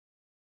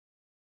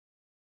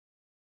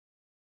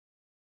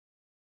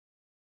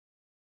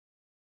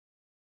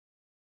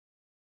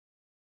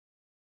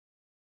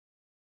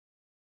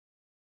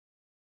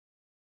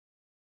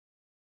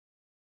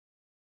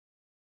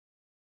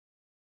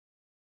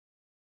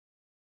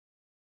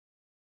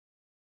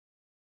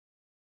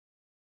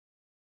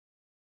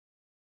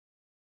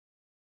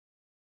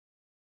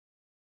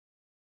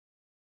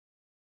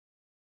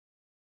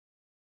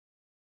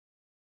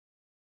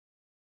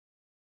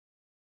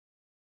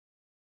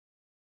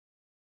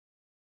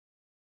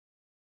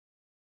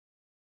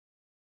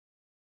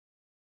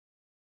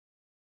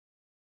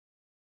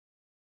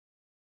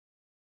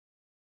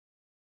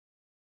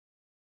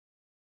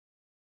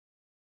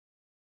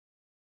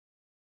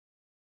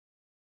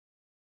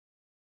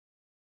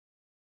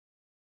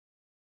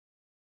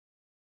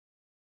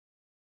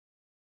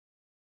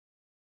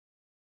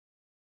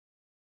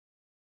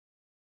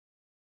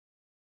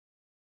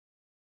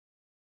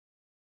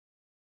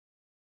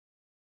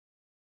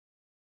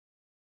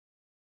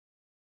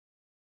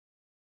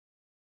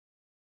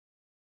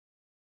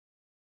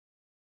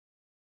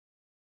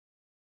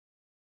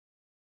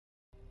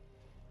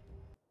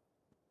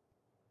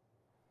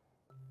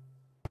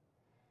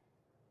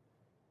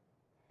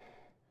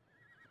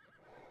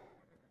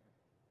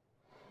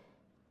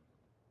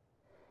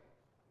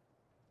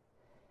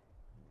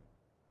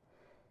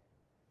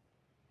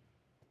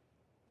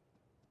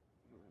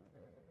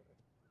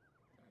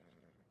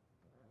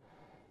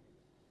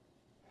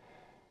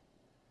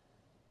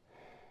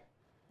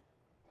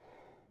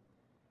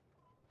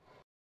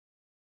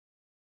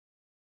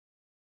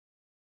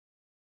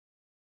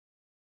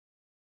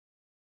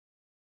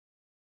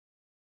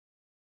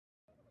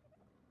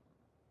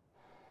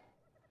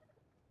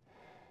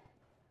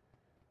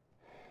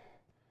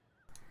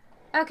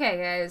Okay,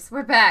 guys,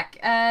 we're back.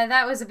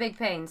 That was a big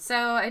pain.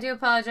 So I do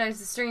apologize.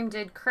 The stream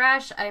did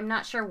crash. I'm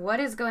not sure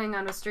what is going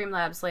on with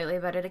Streamlabs lately,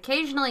 but it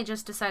occasionally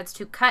just decides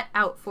to cut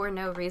out for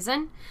no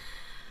reason.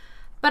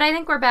 But I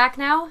think we're back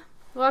now.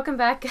 Welcome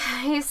back,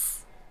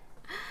 guys.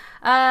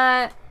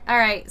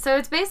 Alright, so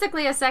it's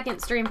basically a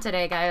second stream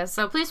today, guys.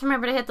 So please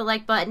remember to hit the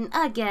like button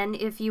again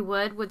if you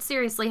would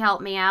seriously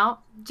help me out.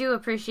 Do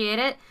appreciate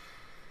it.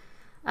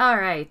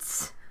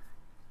 Alright.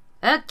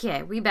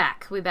 Okay, we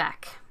back.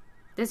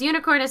 This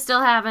unicorn is still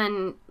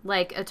having,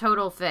 like, a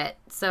total fit,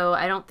 so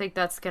I don't think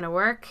that's gonna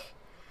work.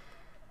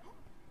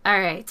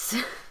 Alright.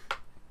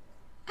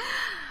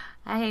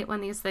 I hate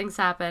when these things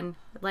happen.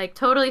 Like,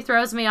 totally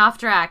throws me off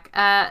track.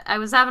 I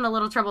was having a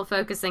little trouble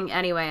focusing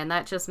anyway, and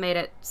that just made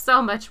it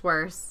so much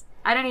worse.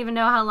 I don't even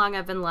know how long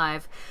I've been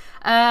live.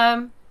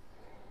 Alright,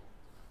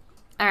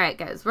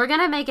 guys. We're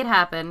gonna make it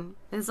happen.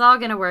 It's all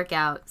gonna work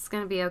out. It's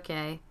gonna be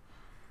okay.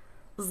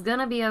 It's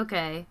gonna be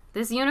okay.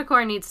 This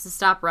unicorn needs to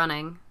stop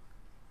running.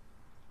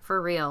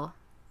 For real.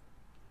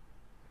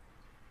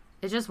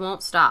 It just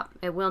won't stop.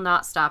 It will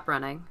not stop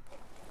running.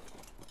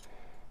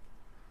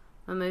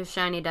 I'll move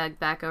Shiny Doug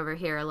back over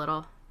here a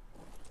little.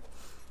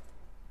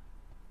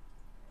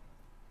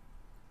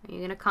 Are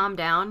you gonna calm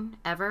down?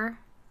 Ever?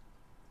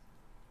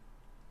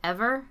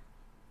 Ever?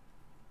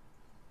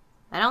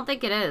 I don't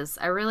think it is.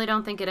 I really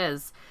don't think it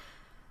is.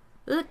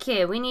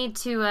 Okay, we need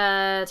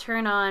to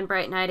turn on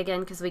Bright Night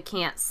again because we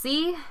can't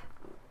see.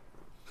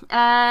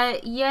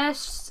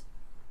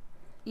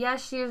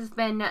 Yes, you've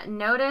been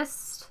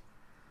noticed.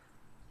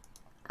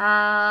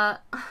 Oh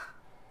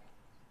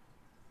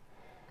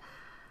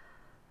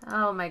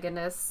my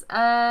goodness.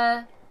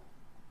 My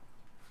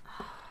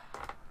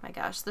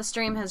gosh, the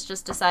stream has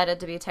just decided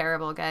to be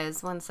terrible,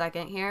 guys. 1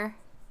 second here.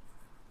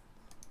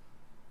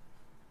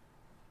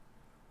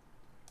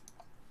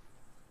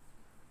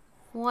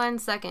 One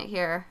second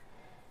here.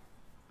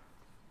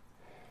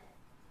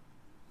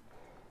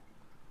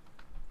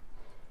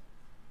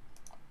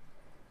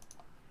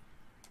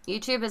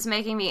 YouTube is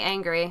making me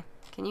angry.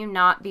 Can you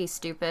not be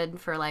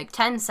stupid for like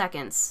 10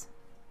 seconds?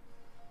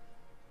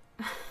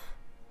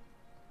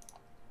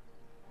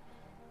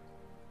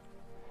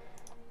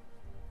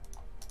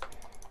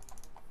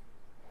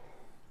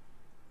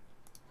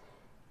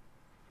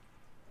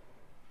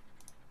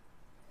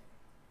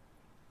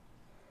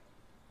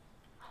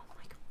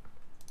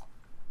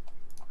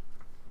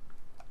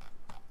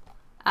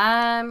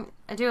 I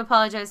do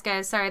apologize,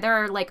 guys. Sorry, there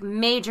are like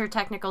major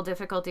technical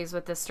difficulties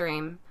with this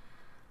stream.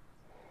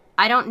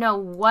 I don't know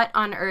what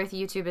on earth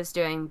YouTube is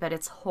doing, but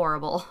it's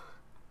horrible.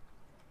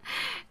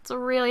 It's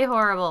really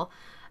horrible.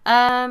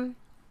 Alright,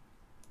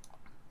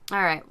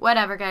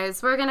 whatever,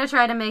 guys. We're gonna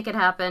try to make it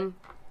happen.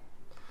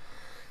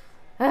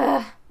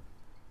 Oh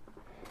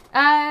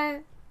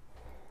my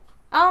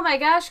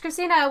gosh,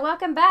 Christina,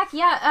 welcome back.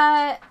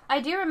 Yeah,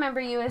 I do remember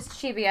you as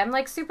Chibi. I'm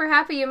like super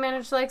happy you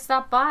managed to like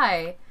stop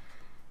by.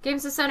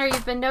 Games of Center,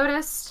 you've been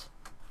noticed.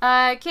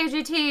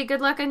 KGT,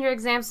 good luck on your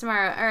exams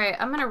tomorrow. Alright,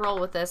 I'm gonna roll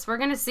with this. We're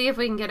gonna see if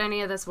we can get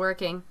any of this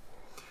working.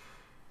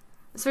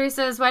 Suri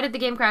says, why did the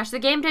game crash? The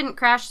game didn't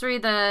crash,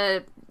 Suri.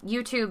 The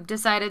YouTube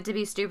decided to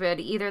be stupid.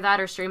 Either that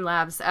or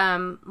Streamlabs.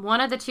 One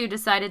of the two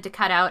decided to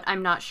cut out.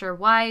 I'm not sure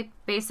why.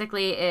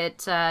 Basically,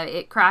 it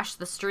crashed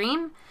the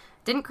stream.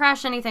 Didn't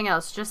crash anything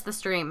else, just the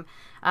stream.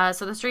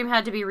 So the stream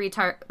had to be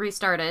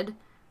restarted.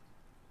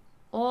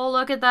 Oh,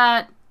 look at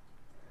that.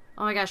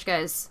 Oh my gosh,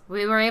 guys.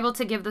 We were able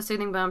to give the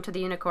soothing balm to the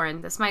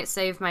unicorn. This might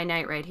save my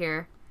night right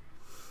here.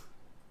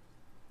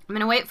 I'm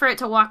gonna wait for it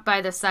to walk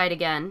by this side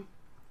again.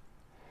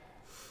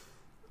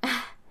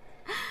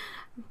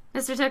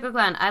 Mr. Tickle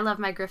Clown, I love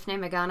my Griff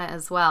name Megana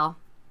as well.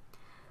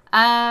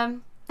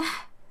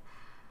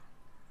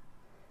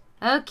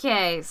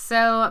 Okay,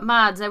 so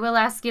mods, I will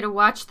ask you to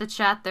watch the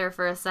chat there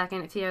for a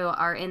second if you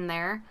are in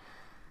there.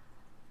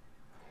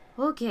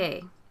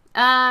 Okay.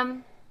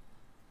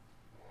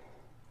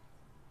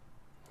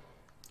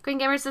 Queen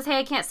Gamer says, hey,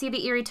 I can't see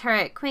the Eerie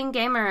Turret. Queen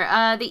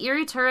Gamer, the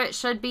Eerie Turret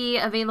should be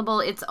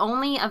available. It's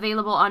only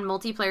available on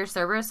multiplayer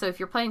servers, so if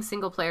you're playing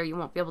single player, you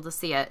won't be able to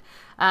see it.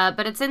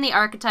 But it's in the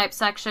archetype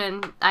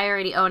section. I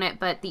already own it,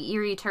 but the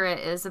Eerie Turret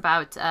is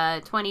about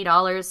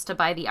 $20 to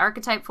buy the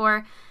archetype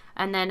for,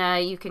 and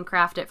then you can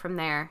craft it from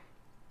there.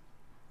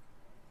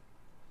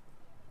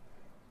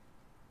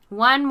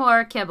 One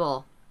more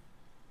kibble.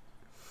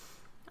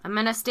 I'm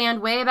gonna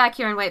stand way back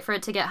here and wait for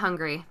it to get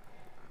hungry.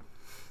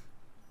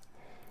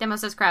 Demo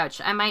says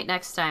crouch. I might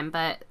next time,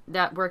 but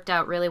that worked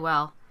out really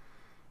well.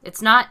 It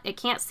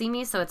can't see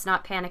me, so it's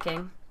not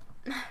panicking.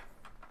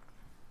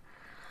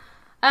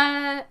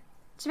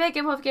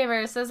 Jamaican Wolf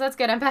Gamer says, that's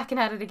good, I'm back and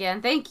at it again.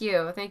 Thank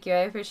you, I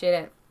appreciate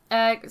it.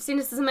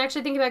 Christina says, I'm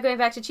actually thinking about going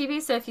back to Chibi,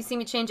 so if you see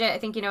me change it, I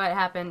think you know what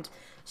happened.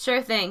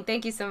 Sure thing,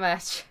 thank you so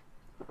much.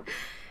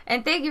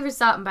 And thank you for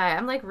stopping by.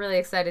 I'm like really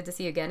excited to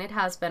see you again. It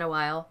has been a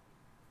while.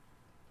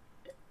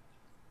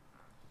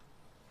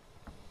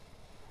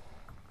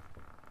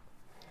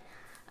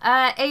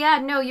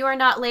 Yeah, no, you are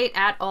not late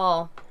at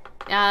all.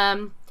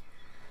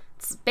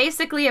 It's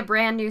basically a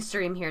brand new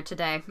stream here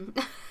today.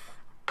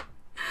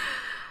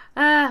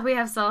 We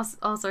have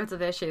all sorts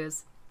of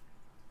issues.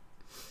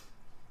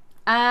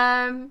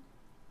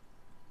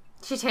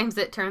 She tames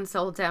it, turns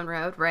soul down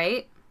road,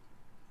 right?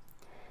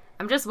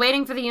 I'm just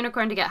waiting for the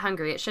unicorn to get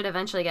hungry. It should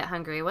eventually get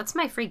hungry. What's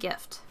my free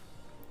gift?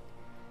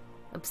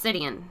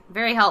 Obsidian.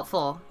 Very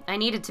helpful. I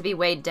needed to be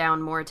weighed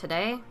down more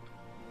today.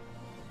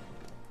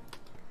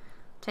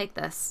 Take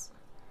this.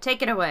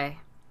 Take it away.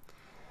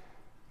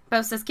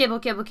 Bo says, kibble,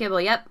 kibble,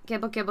 kibble. Yep,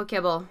 kibble, kibble,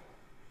 kibble.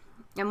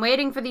 I'm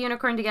waiting for the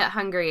unicorn to get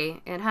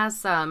hungry. It has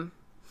some.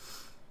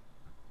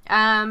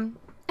 Demo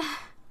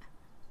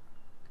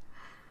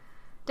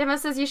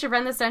says you should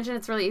run this dungeon.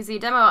 It's really easy.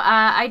 Demo,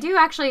 I do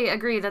actually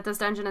agree that this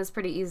dungeon is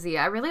pretty easy.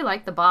 I really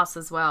like the boss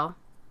as well.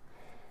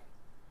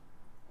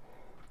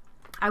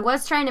 I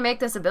was trying to make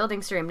this a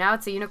building stream. Now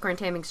it's a unicorn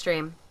taming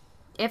stream.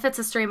 If it's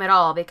a stream at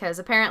all, because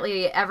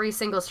apparently every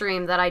single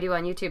stream that I do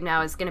on YouTube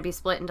now is going to be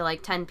split into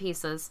like 10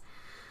 pieces.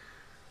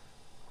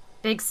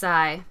 Big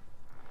sigh.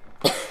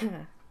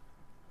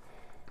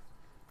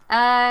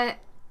 Alright.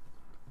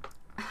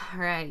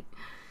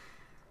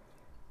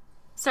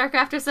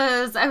 Starcrafter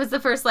says, I was the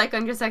first like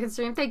on your second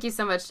stream. Thank you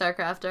so much,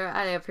 Starcrafter.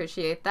 I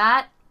appreciate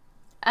that.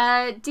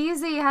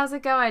 DZ, how's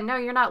it going? No,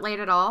 you're not late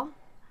at all.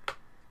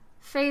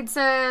 Fade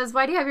says,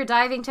 why do you have your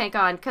diving tank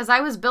on? Because I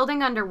was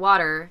building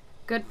underwater.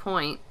 Good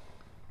point.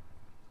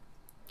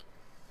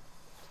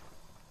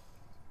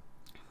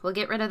 We'll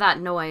get rid of that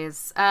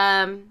noise.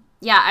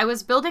 Yeah, I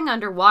was building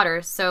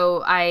underwater,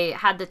 so I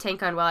had the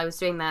tank on while I was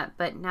doing that,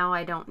 but now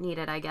I don't need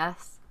it, I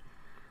guess.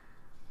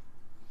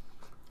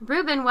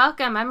 Ruben,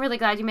 welcome. I'm really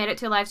glad you made it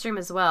to a live stream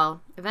as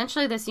well.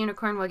 Eventually this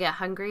unicorn will get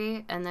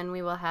hungry, and then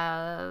we will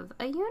have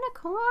a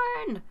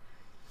unicorn.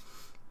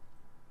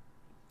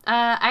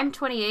 I'm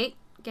 28,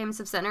 Games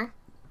of Center.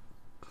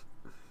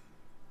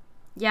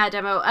 Yeah,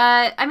 Demo.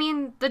 I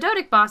mean, the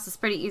Dodic boss is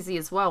pretty easy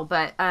as well,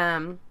 but,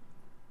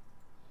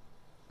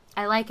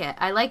 I like it.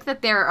 I like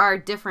that there are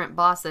different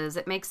bosses.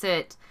 It makes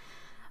it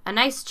a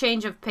nice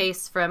change of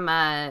pace from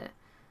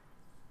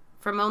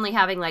only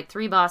having like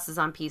 3 bosses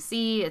on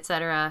PC,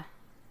 etc.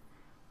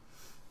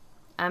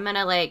 I'm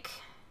gonna like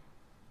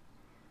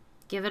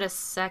give it a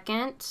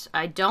second.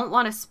 I don't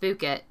want to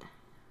spook it.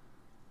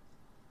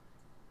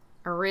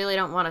 I really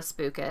don't want to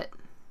spook it.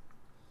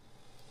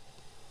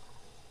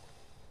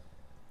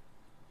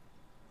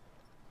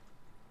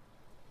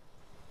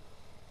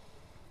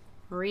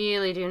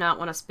 Really do not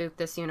want to spook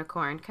this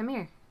unicorn. Come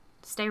here.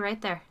 Stay right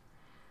there.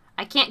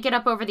 I can't get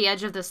up over the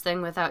edge of this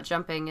thing without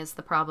jumping is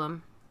the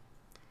problem.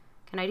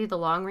 Can I do the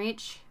long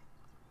reach?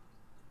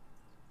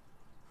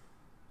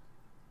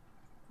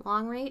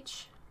 Long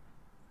reach?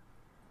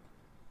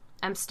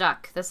 I'm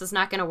stuck. This is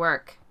not going to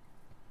work.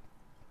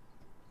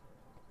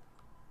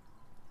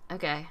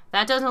 Okay.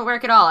 That doesn't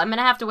work at all. I'm going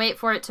to have to wait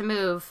for it to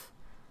move.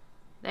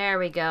 There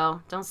we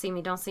go. Don't see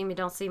me, don't see me,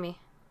 don't see me.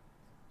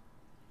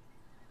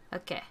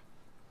 Okay.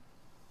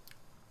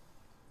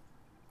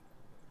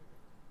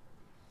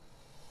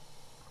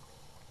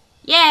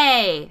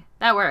 Yay!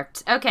 That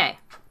worked. Okay.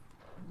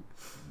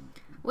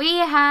 We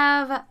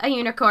have a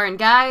unicorn,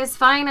 guys.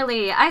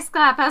 Finally. Ice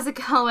Clap, how's it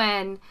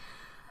going?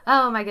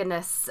 Oh my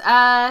goodness.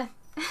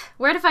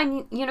 Where to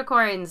find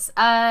unicorns?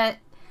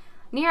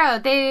 Nero,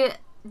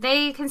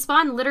 they can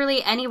spawn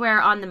literally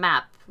anywhere on the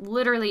map.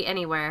 Literally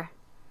anywhere.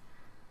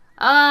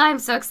 I'm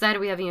so excited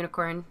we have a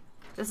unicorn.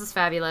 This is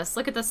fabulous.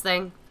 Look at this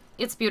thing.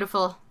 It's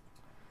beautiful.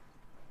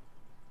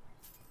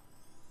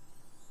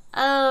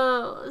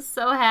 Oh,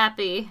 so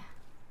happy.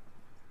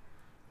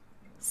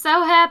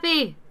 So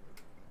happy!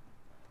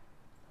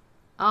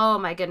 Oh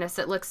my goodness,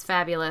 it looks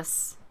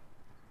fabulous.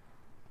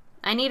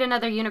 I need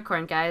another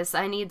unicorn, guys.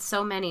 I need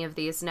so many of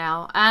these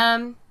now.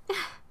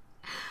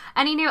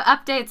 Any new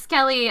updates,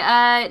 Kelly?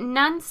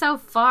 None so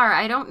far.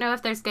 I don't know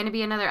if there's going to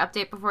be another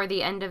update before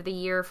the end of the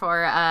year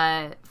for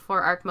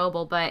ARK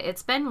Mobile, but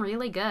it's been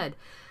really good.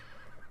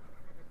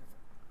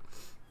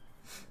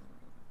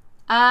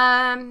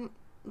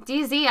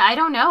 DZ, I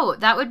don't know.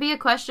 That would be a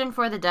question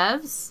for the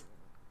devs.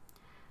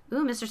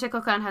 Ooh, Mr.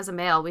 TickleClown has a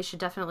male. We should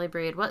definitely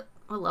breed. What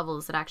level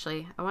is it,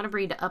 actually? I want to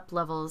breed up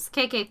levels.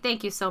 KK,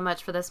 thank you so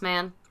much for this,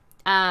 man.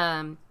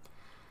 I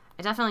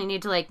definitely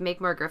need to, like,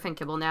 make more griffin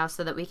kibble now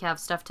so that we can have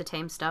stuff to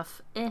tame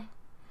stuff.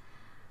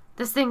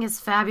 This thing is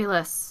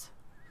fabulous.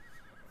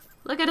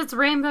 Look at its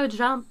rainbow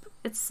jump.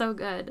 It's so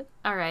good.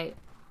 Alright.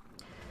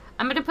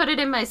 I'm gonna put it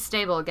in my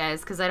stable,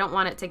 guys, because I don't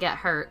want it to get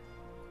hurt.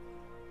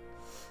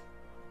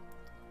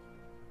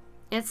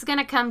 It's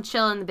gonna come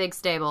chill in the big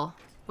stable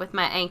with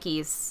my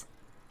Ankies.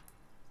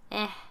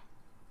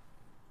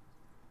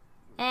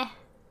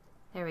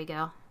 There we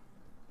go.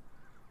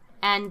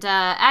 And,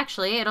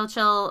 actually, it'll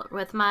chill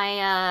with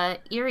my,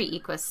 Eerie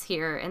Equus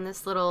here in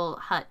this little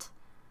hut.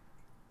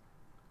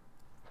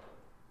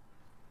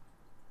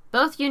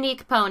 Both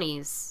unique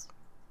ponies.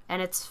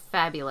 And it's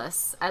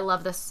fabulous. I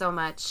love this so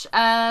much.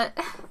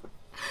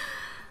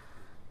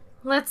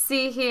 Let's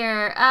see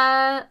here.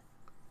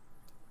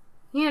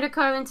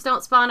 Unicorns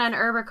don't spawn on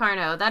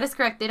Urbicarno. That is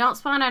correct. They don't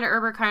spawn on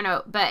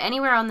Urbicarno, but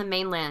anywhere on the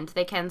mainland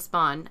they can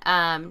spawn.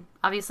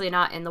 Obviously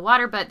not in the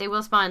water, but they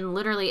will spawn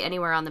literally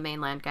anywhere on the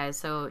mainland, guys.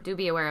 So do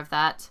be aware of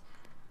that.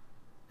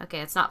 Okay,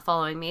 it's not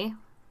following me.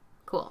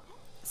 Cool.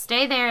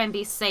 Stay there and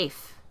be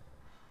safe.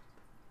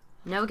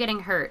 No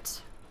getting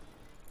hurt.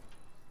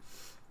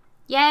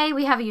 Yay,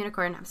 we have a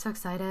unicorn. I'm so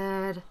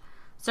excited.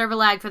 Server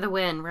lag for the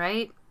win,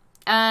 right?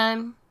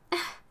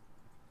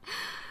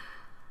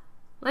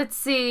 Let's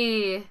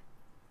see.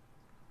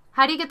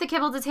 How do you get the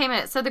kibble to tame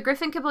it? So the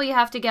griffin kibble you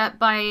have to get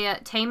by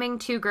taming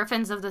 2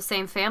 griffins of the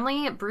same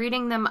family,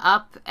 breeding them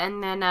up,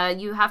 and then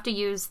you have to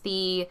use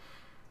the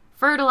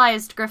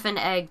fertilized griffin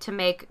egg to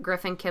make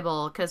griffin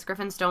kibble, because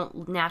griffins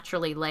don't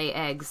naturally lay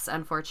eggs,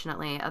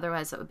 unfortunately.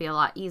 Otherwise, it would be a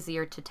lot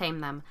easier to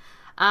tame them.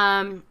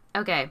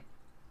 Okay.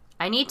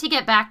 I need to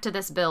get back to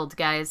this build,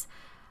 guys.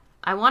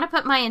 I want to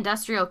put my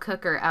industrial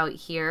cooker out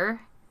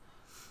here.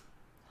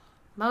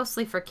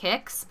 Mostly for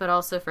kicks, but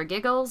also for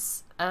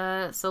giggles.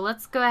 So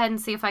let's go ahead and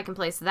see if I can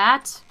place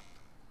that.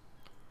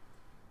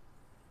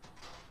 Oh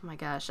my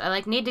gosh. I,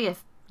 like, need to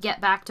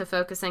get back to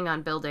focusing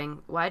on building.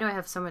 Why do I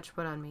have so much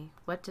wood on me?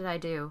 What did I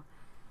do?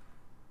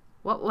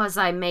 What was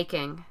I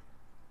making?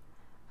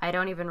 I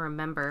don't even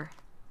remember.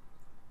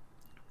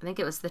 I think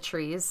it was the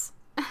trees.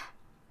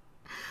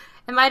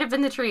 It might have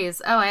been the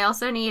trees. Oh, I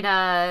also need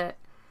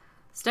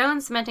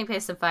stone, cementing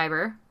paste, and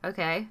fiber.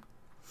 Okay.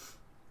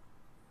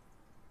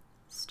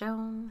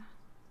 Stone,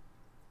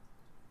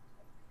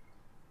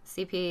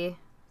 CP,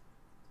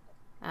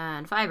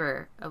 and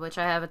fiber, of which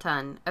I have a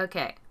ton.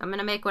 Okay, I'm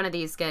gonna make one of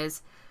these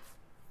guys.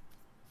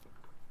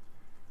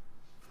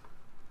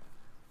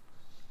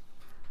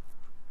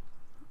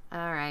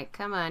 Alright,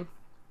 come on.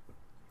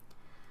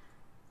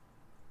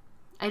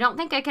 I don't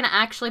think I can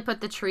actually put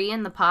the tree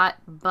in the pot,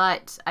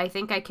 but I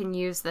think I can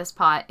use this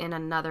pot in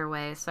another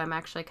way, so I'm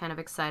actually kind of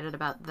excited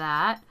about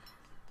that.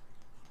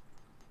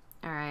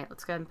 Alright,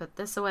 let's go ahead and put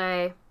this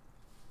away.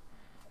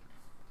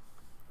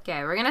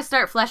 Okay, we're gonna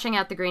start fleshing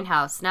out the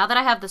greenhouse. Now that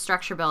I have the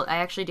structure built, I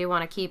actually do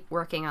want to keep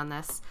working on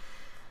this.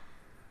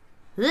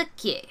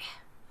 Okay.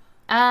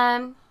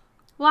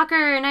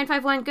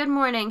 Walker951, good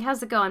morning.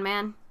 How's it going,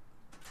 man?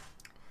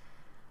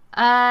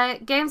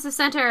 Games of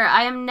Center,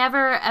 I am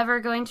never ever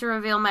going to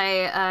reveal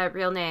my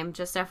real name,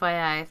 just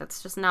FYI.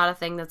 That's just not a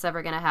thing that's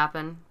ever gonna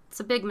happen.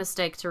 It's a big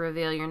mistake to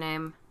reveal your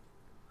name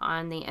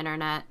on the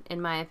internet, in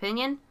my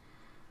opinion.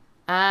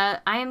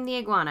 I am the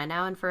iguana,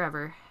 now and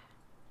forever.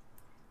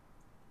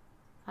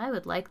 I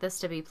would like this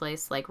to be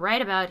placed, like,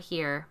 right about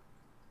here.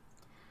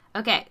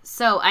 Okay,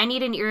 so I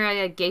need an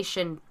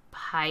irrigation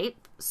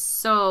pipe.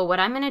 So what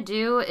I'm gonna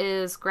do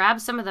is grab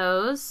some of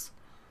those.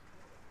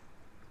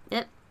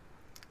 Yep.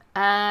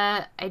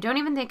 I don't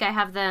even think I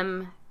have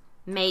them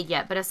made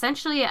yet, but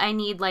essentially I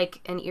need, like,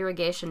 an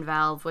irrigation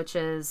valve, which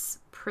is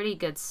pretty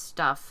good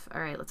stuff.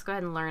 Alright, let's go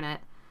ahead and learn it.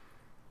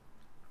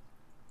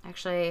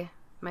 Actually, it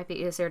might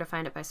be easier to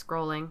find it by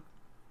scrolling.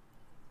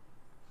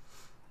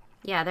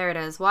 Yeah, there it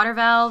is. Water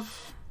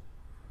valve.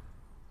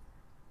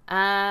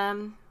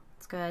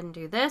 Let's go ahead and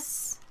do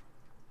this.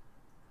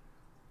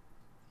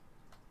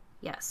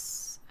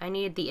 Yes. I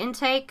need the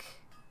intake.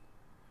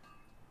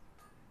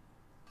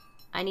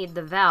 I need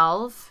the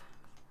valve.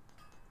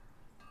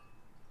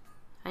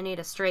 I need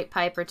a straight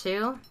pipe or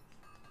two.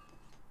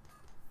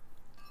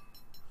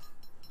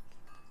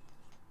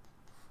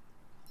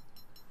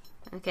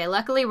 Okay,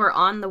 luckily we're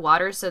on the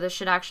water, so this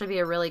should actually be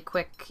a really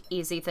quick,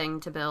 easy thing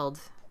to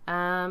build.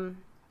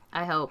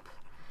 I hope.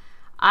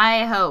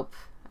 I hope.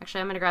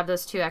 Actually, I'm going to grab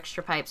those 2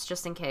 extra pipes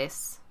just in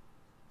case.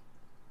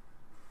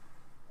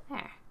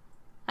 There.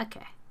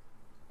 Okay.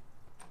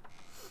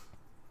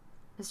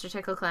 Mr.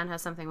 Tickle Clan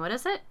has something. What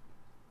is it?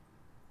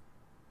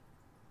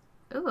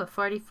 Ooh, a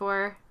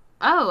 44.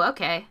 Oh,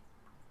 okay.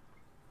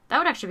 That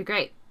would actually be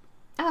great.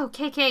 Oh,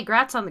 KK,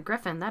 grats on the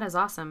Griffin. That is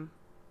awesome.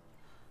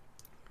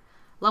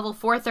 Level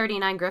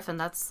 439 Griffin.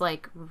 That's,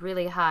 like,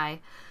 really high.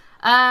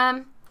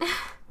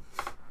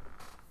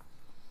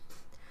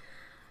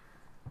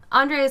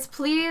 Andres,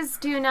 please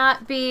do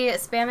not be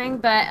spamming,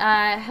 but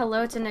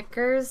hello to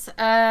Knickers.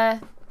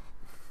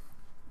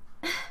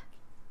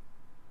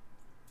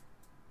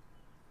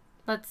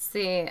 Let's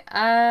see.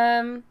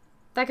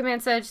 That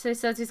command says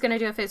he's going to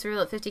do a face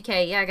reveal at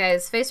 50k. Yeah,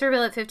 guys, face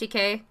reveal at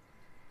 50k.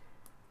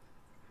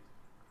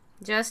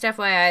 Just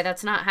FYI,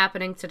 that's not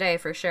happening today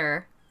for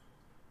sure.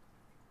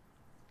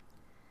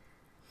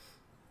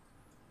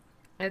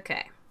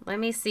 Okay, let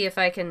me see if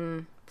I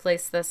can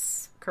place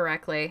this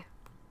correctly.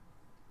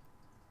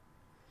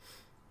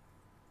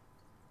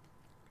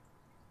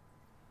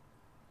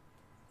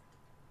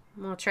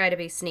 We'll try to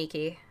be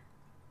sneaky.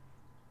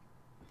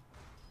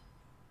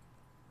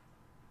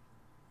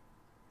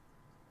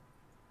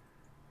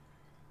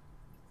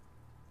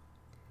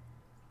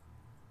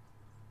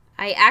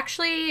 I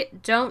actually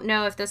don't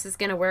know if this is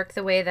going to work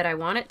the way that I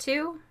want it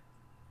to.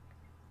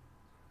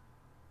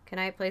 Can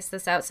I place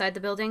this outside the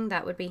building?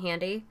 That would be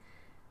handy.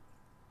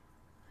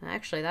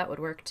 Actually, that would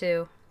work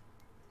too.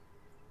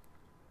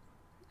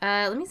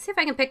 Let me see if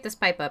I can pick this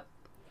pipe up.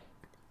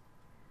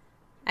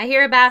 I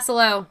hear a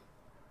Basilo.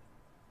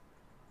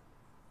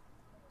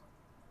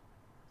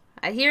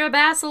 I hear a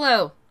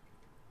Basilo.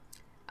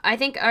 I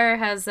think R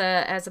has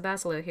a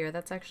Basilo here.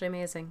 That's actually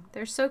amazing.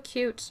 They're so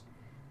cute.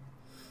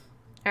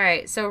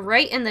 Alright, so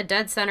right in the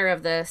dead center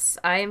of this,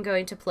 I am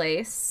going to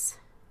place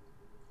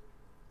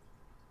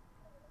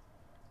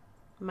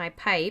my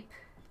pipe.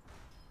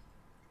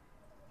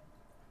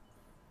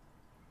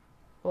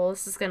 Well,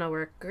 this is gonna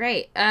work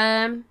great.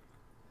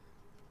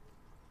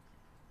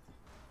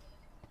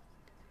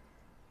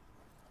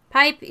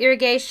 Pipe,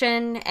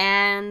 irrigation,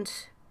 and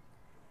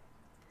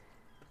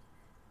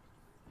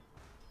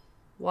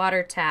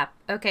water tap.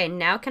 Okay,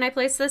 now can I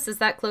place this? Is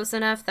that close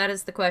enough? That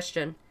is the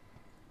question.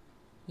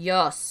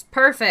 Yes,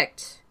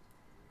 perfect.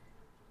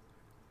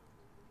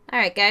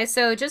 Alright, guys,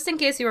 so just in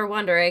case you were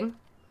wondering,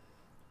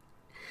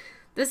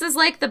 this is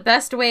like the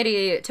best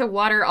way to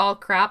water all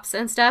crops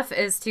and stuff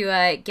is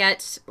to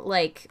get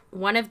like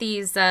one of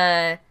these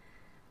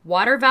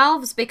water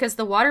valves, because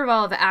the water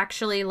valve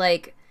actually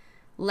like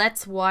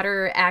lets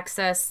water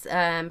access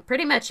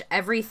pretty much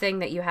everything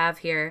that you have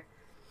here.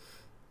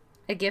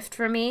 A gift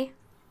for me?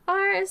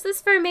 Or is this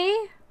for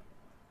me?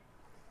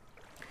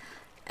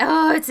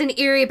 Oh, it's an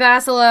eerie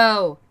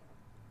Basilo.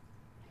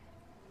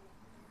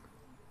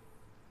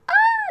 Ah,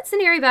 it's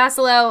an eerie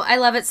Basilo. I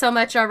love it so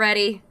much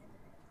already.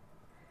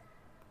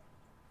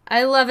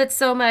 I love it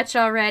so much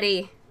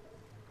already.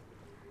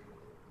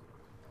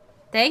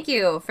 Thank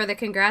you for the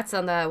congrats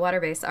on the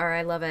water base, R.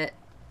 I love it.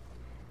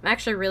 I'm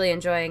actually really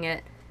enjoying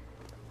it.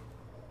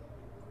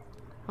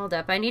 Hold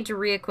up, I need to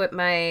re-equip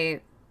my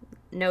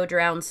no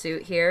drown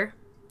suit here.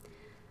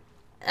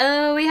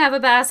 Oh, we have a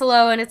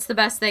Basilo, and it's the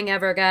best thing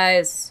ever,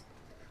 guys.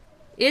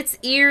 It's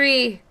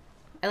eerie.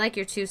 I like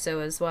your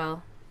Tuso as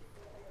well.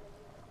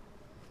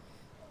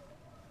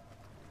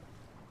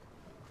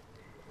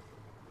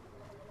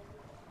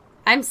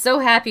 I'm so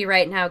happy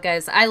right now,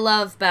 guys. I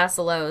love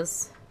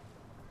Basilos.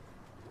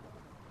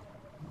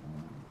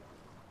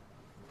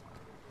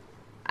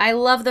 I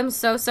love them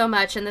so, so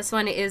much, and this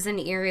one is an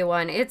eerie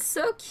one. It's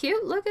so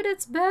cute. Look at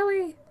its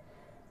belly.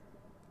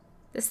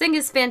 This thing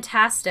is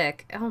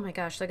fantastic. Oh my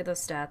gosh, look at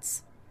those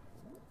stats.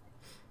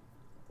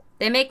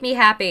 They make me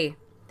happy.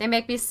 They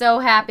make me so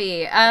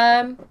happy.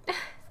 Oh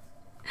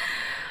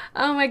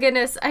my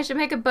goodness. I should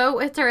make a boat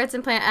with turrets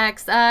and plant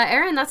X.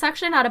 Aaron, that's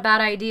actually not a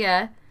bad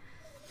idea.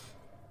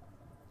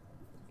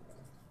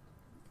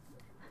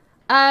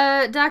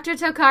 Dr.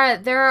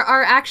 Tokara, there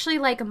are actually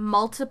like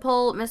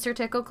multiple Mr.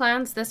 Tickle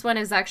clowns. This one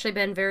has actually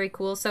been very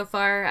cool so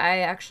far. I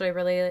actually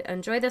really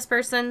enjoy this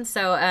person.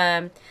 So,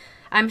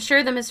 I'm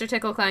sure the Mr.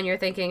 Tickle clown you're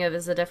thinking of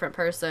is a different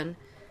person,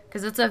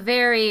 because it's a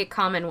very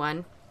common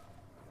one.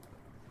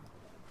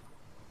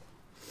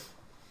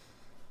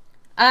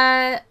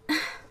 Oh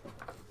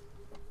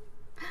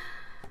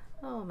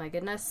my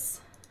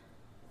goodness.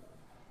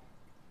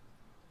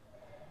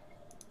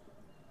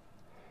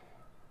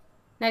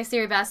 Nice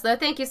theory, Basilo.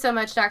 Thank you so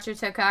much, Dr.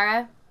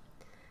 Tokara.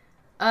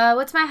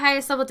 What's my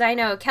highest level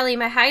dino? Kelly,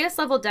 my highest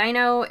level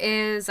dino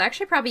is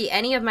actually probably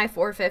any of my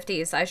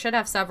 450s. I should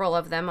have several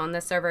of them on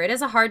this server. It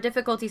is a hard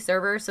difficulty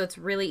server, so it's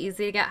really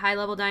easy to get high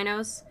level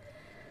dinos.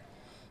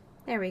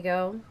 There we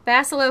go.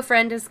 Basilo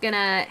friend is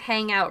gonna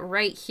hang out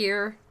right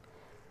here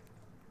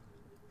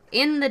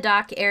in the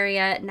dock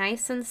area,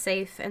 nice and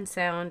safe and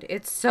sound.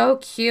 It's so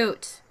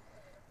cute.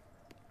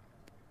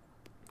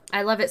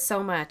 I love it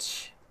so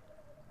much.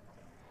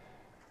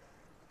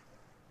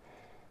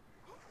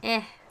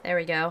 There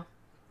we go.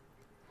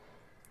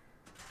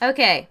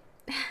 Okay,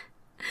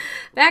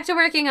 back to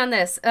working on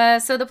this.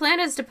 So the plan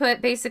is to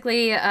put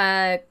basically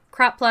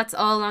crop plots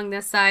all along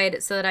this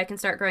side so that I can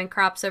start growing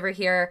crops over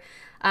here.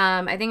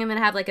 I think I'm going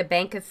to have like a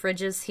bank of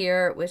fridges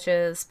here, which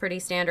is pretty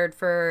standard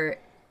for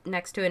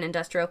next to an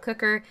industrial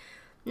cooker.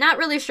 Not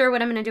really sure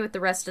what I'm going to do with the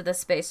rest of this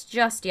space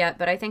just yet,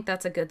 but I think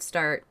that's a good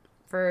start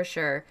for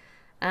sure.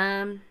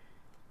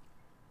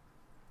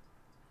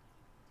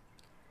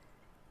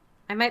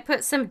 I might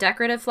put some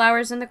decorative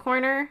flowers in the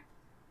corner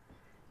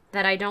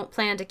that I don't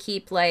plan to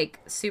keep like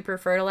super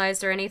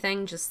fertilized or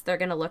anything, just they're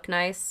gonna look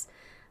nice.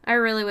 I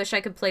really wish I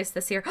could place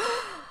this here.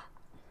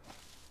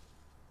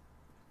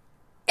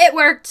 It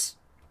worked!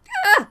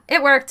 Ah,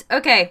 it worked.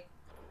 Okay.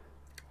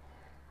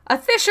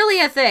 Officially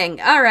a thing.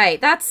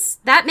 Alright,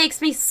 that makes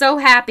me so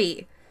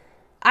happy.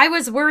 I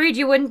was worried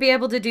you wouldn't be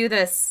able to do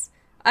this.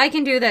 I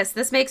can do this.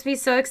 This makes me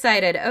so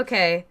excited.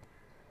 Okay.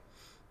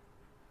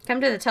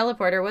 Come to the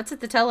teleporter. What's at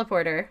the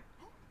teleporter?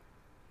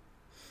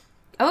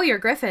 Oh, you're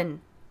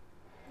Griffin.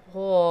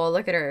 Oh,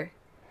 look at her.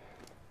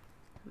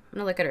 I'm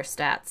gonna look at her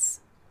stats.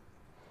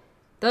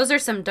 Those are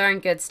some darn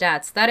good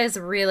stats. That is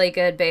really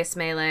good base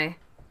melee.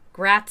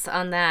 Grats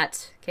on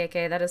that,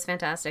 KK. That is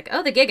fantastic.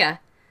 Oh, the Giga.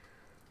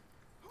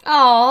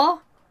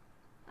 Aw.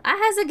 I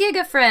has a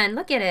Giga friend.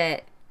 Look at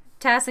it.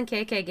 Tass and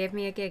KK gave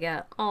me a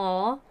Giga.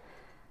 Aw.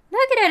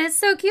 Look at it. It's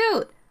so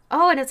cute.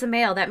 Oh, and it's a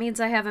male. That means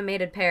I have a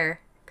mated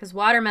pair. Because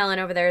Watermelon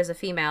over there is a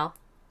female.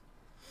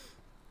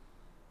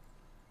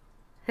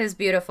 He's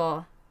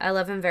beautiful. I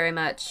love him very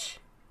much.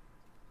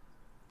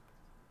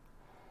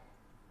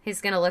 He's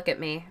gonna look at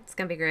me. It's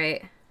gonna be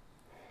great.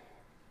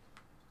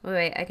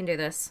 Wait, I can do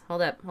this.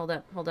 Hold up, hold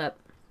up, hold up.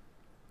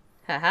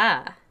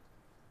 Haha.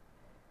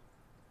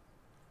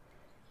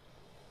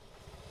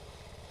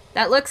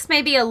 That looks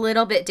maybe a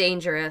little bit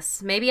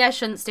dangerous. Maybe I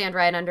shouldn't stand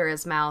right under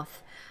his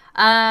mouth.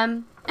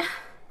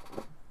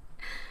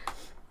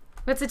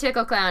 What's a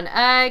tickle clown?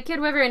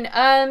 Kid Wyvern.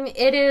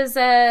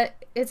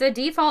 It's a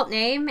default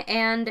name,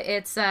 and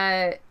it's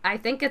I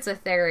think it's a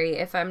theory,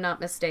 if I'm not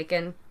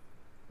mistaken.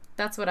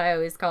 That's what I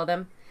always call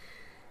them.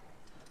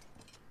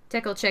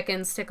 Tickle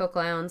chickens, tickle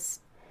clowns.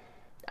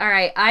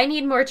 Alright, I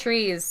need more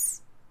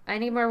trees. I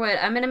need more wood.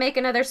 I'm gonna make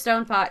another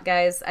stone pot,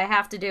 guys. I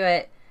have to do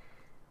it.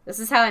 This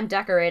is how I'm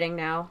decorating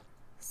now.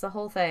 It's the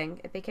whole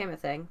thing. It became a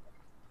thing.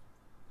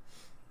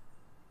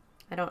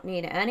 I don't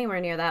need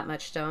anywhere near that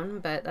much stone,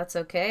 but that's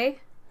okay.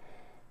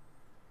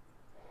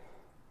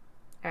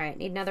 Alright,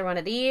 need another one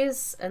of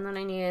these, and then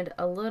I need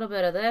a little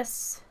bit of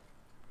this.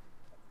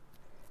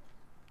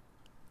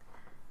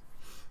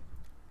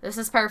 This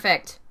is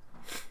perfect.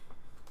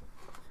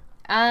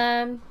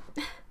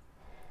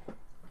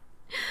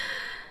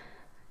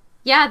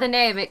 Yeah, the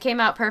name, it came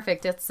out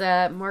perfect. It's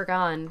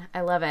Morgan.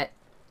 I love it.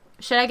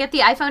 Should I get the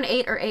iPhone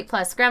 8 or 8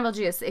 Plus? Scramble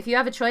Juice, if you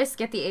have a choice,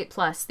 get the 8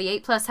 Plus. The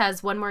 8 Plus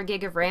has 1 more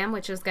gig of RAM,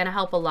 which is going to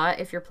help a lot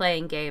if you're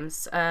playing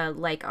games,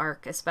 like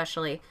ARK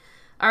especially.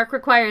 ARK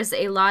requires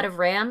a lot of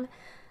RAM.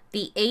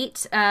 The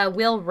 8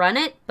 will run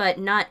it, but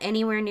not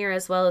anywhere near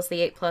as well as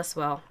the 8 Plus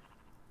will.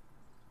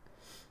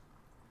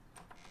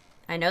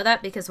 I know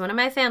that because one of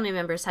my family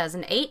members has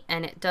an 8,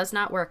 and it does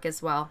not work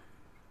as well.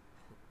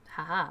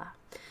 Haha.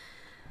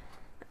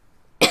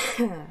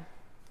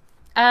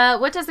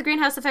 What does the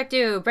greenhouse effect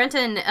do?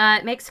 Brenton,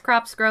 it makes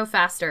crops grow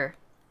faster.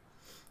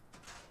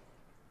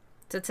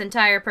 It's its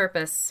entire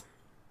purpose.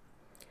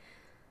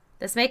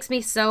 This makes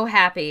me so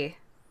happy.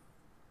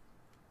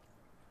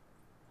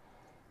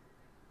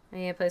 I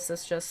need to place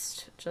this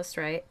just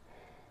right.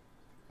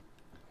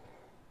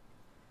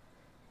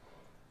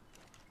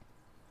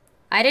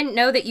 I didn't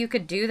know that you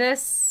could do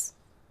this.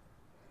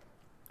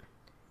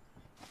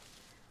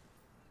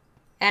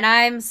 And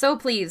I'm so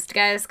pleased,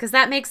 guys, because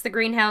that makes the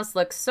greenhouse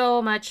look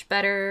so much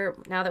better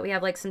now that we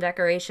have, like, some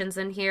decorations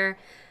in here.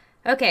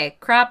 Okay,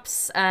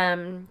 crops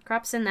in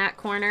that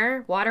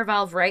corner. Water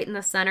valve right in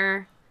the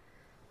center.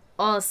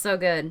 Oh, it's so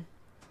good.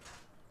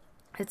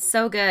 It's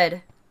so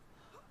good.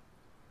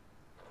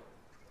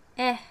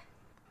 Mr.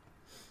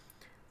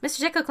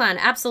 Tickle Clown,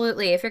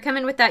 absolutely. If you're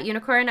coming with that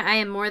unicorn, I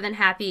am more than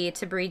happy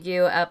to breed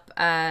you up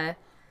a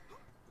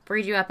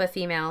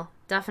female.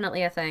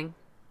 Definitely a thing.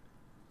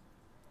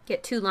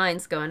 Get 2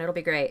 lines going. It'll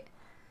be great.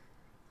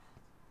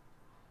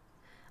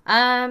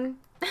 Why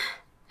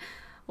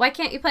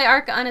can't you play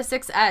ARK on a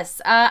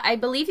 6S? I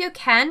believe you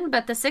can,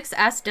 but the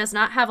 6S does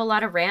not have a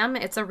lot of RAM.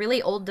 It's a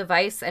really old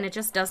device, and it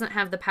just doesn't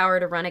have the power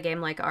to run a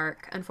game like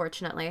ARK,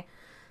 unfortunately.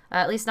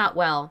 At least not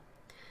well.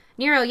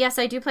 Nero, yes,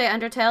 I do play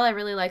Undertale. I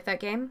really like that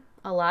game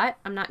a lot.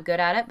 I'm not good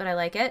at it, but I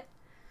like it.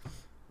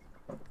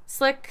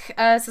 Slick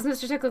says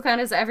Mr. Tickle Clown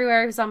is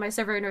everywhere. He's on my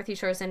server in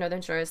Northeast Shores and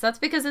Northern Shores. That's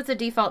because it's a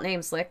default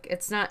name, Slick.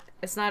 It's not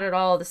at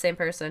all the same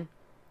person.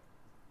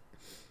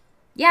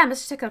 Yeah,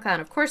 Mr. Tickle Clown,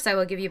 of course I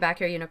will give you back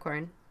your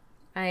unicorn.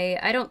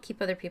 I don't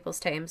keep other people's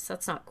tames.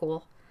 That's not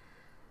cool.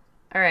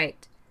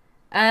 Alright.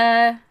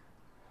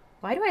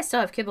 Why do I still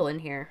have kibble in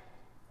here?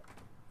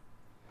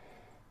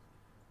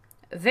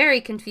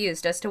 Very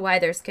confused as to why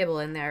there's kibble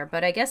in there,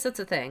 but I guess it's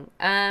a thing.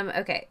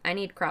 Okay, I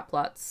need crop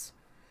plots.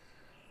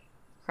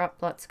 Crop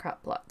plots,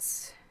 crop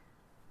plots.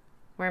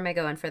 Where am I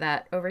going for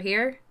that? Over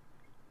here?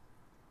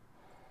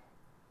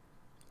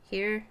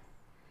 Here?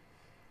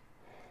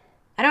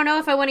 I don't know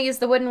if I want to use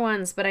the wooden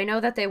ones, but I know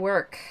that they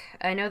work.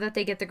 I know that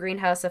they get the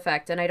greenhouse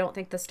effect, and I don't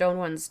think the stone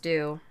ones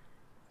do.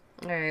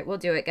 Alright, we'll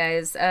do it,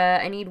 guys.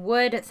 I need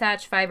wood,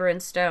 thatch, fiber,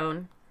 and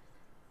stone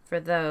for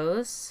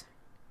those.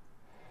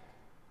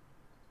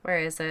 Where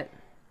is it?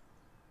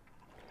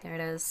 There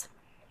it is.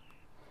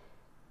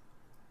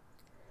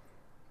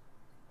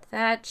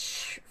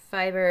 Thatch,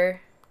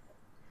 fiber,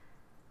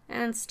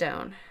 and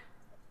stone.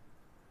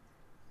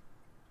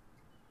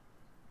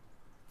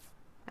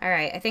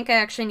 Alright, I think I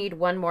actually need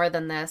 1 more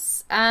than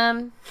this.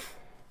 How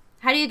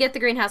do you get the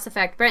greenhouse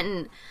effect?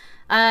 Brenton,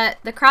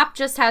 the crop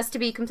just has to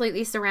be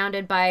completely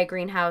surrounded by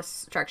greenhouse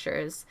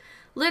structures.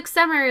 Luke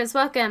Summers,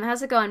 welcome.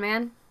 How's it going,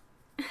 man?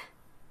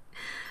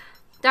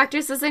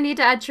 Doctor says I need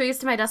to add trees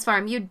to my dust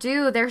farm. You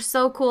do. They're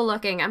so cool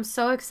looking. I'm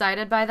so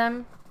excited by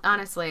them.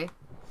 Honestly.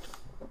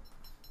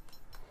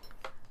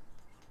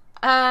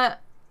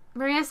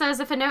 Maria says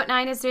if a Note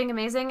 9 is doing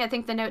amazing, I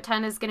think the Note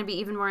 10 is going to be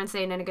even more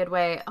insane in a good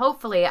way.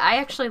 Hopefully. I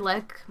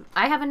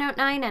have a Note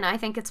 9 and I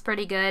think it's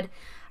pretty good.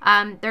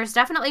 There's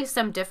definitely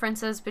some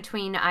differences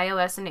between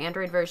iOS and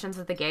Android versions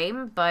of the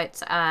game,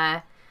 but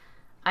I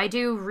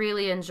do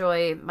really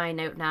enjoy my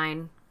Note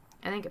 9.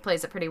 I think it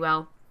plays it pretty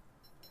well.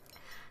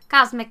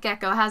 Cosmic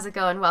Gecko, how's it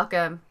going?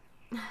 Welcome.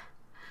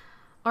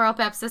 Oral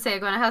Pep says, hey,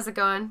 Gwen, how's it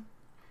going?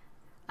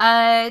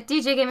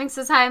 DJ Gaming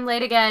says, hi, I'm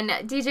late again.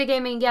 DJ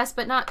Gaming, yes,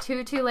 but not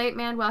too late,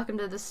 man. Welcome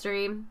to the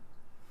stream.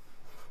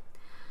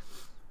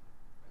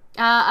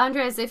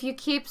 Andres, if you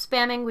keep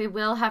spamming, we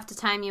will have to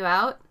time you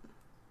out.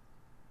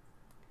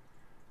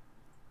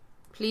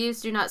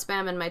 Please do not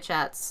spam in my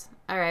chats.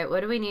 Alright,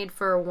 what do we need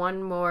for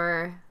one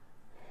more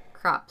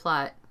crop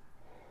plot?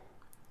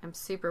 I'm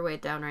super weighed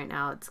down right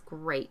now. It's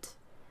great.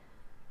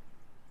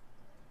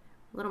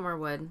 A little more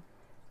wood.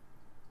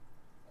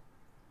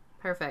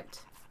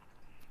 Perfect.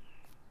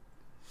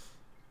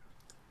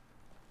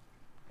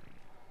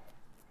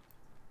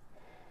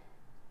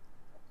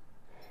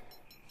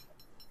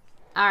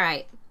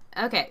 Alright.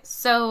 Okay,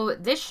 so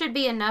this should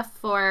be enough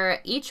for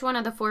each one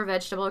of the 4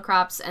 vegetable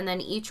crops and then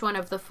each one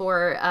of the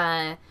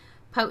 4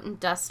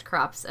 potent dust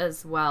crops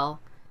as well.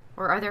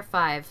 Or are there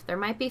 5? There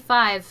might be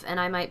 5 and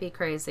I might be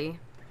crazy.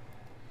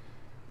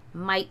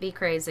 Might be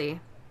crazy.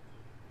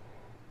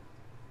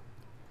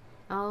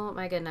 Oh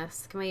my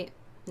goodness. Can we...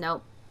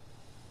 Nope.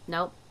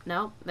 Nope.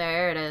 Nope.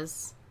 There it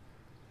is.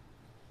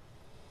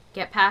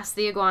 Get past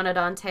the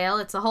iguanodon tail.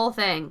 It's a whole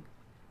thing.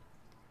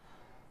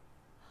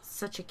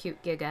 Such a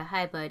cute Giga.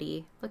 Hi,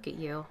 buddy. Look at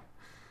you.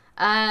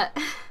 I'm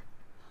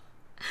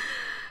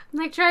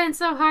like trying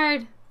so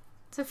hard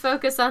to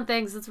focus on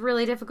things. It's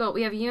really difficult.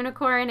 We have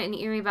Unicorn and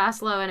Eerie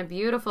Basilo and a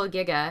beautiful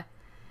Giga.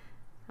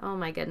 Oh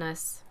my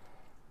goodness.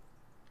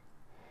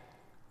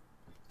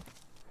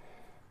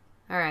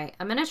 Alright,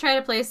 I'm going to try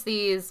to place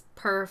these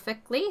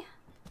perfectly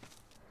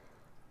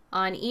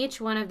on each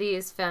one of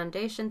these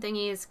foundation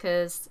thingies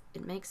because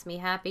it makes me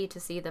happy to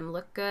see them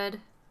look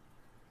good.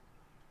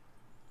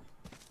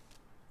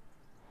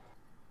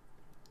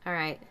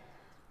 Alright.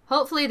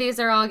 Hopefully these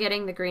are all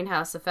getting the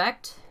greenhouse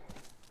effect.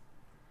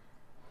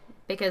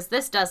 Because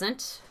this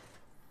doesn't.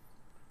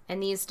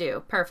 And these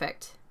do.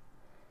 Perfect.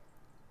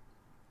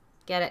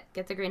 Get it.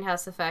 Get the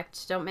greenhouse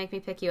effect. Don't make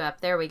me pick you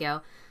up. There we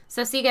go.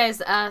 So see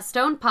guys,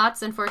 stone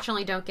pots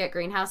unfortunately don't get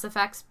greenhouse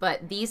effects,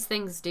 but these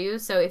things do.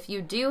 So if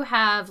you do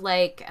have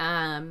like,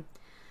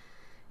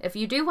 if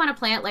you do want to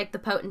plant like the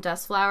potent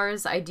dust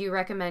flowers, I do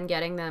recommend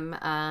getting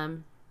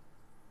them,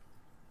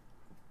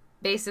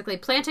 basically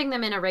planting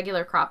them in a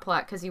regular crop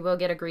plot because you will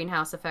get a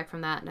greenhouse effect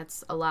from that and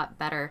it's a lot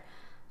better.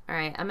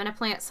 Alright, I'm going to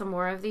plant some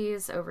more of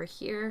these over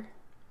here.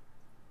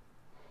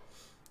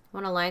 I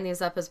want to line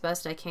these up as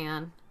best I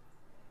can.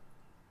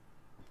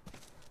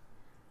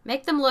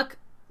 Make them look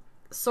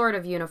sort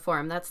of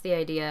uniform, that's the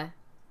idea.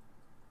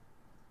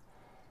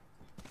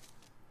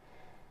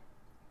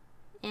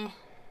 Eh.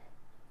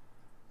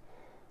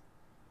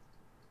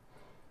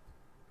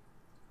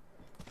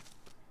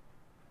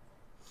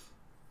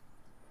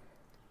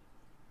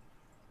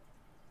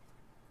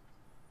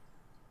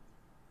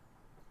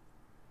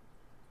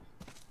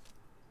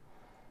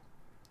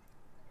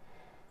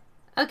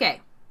 Okay,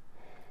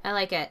 I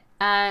like it.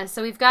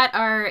 So we've got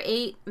our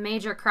 8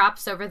 major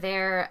crops over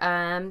there.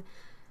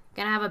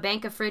 Gonna have a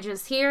bank of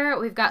fridges here.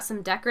 We've got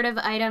some decorative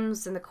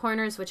items in the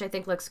corners, which I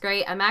think looks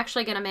great. I'm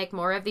actually gonna make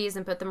more of these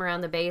and put them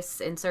around the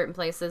base in certain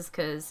places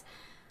because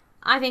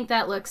I think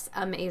that looks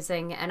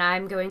amazing, and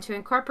I'm going to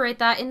incorporate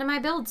that into my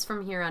builds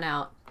from here on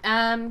out.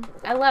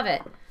 I love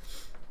it.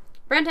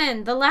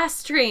 Brendan, the last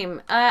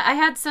stream, I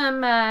had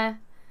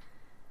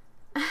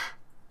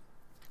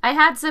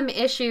some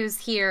issues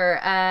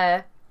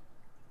here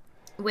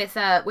with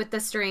the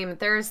stream.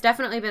 There's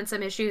definitely been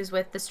some issues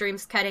with the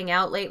streams cutting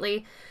out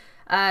lately.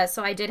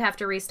 So I did have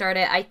to restart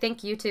it. I think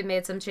YouTube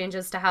made some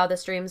changes to how the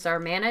streams are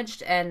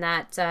managed, and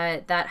that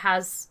that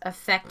has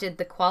affected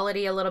the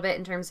quality a little bit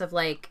in terms of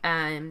like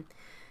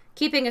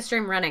keeping a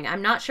stream running.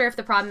 I'm not sure if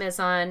the problem is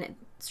on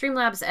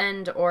Streamlabs'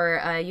 end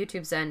or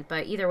YouTube's end,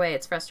 but either way,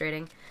 it's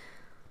frustrating.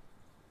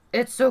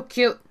 It's so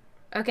cute.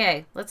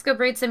 Okay, let's go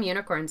breed some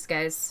unicorns,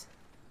 guys.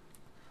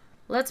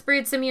 Let's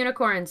breed some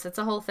unicorns. It's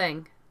a whole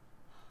thing.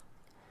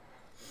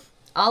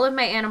 All of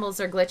my animals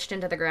are glitched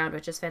into the ground,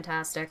 which is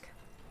fantastic.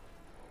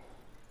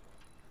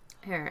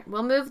 Here,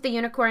 we'll move the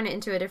unicorn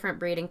into a different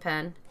breeding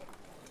pen.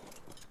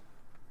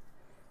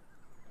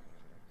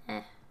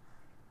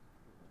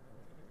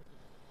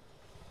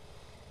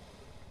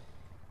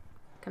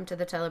 Come to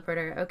the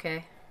teleporter.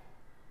 Okay.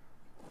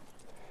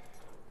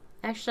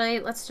 Actually,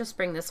 let's just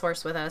bring this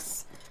horse with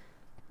us.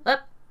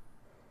 Up.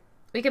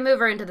 We can move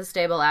her into the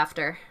stable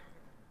after.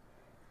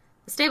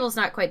 The stable's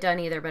not quite done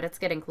either, but it's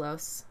getting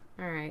close.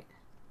 Alright.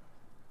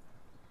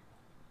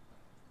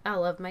 I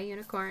love my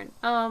unicorn.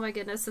 Oh my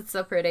goodness, it's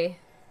so pretty.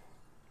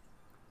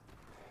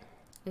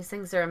 These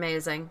things are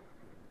amazing.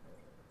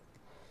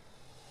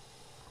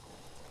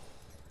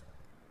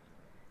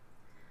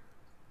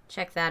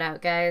 Check that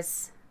out,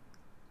 guys.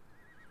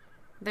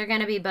 They're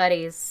gonna be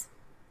buddies.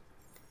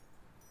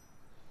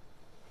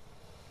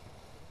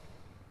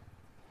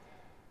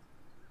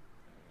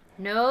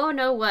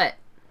 No, what?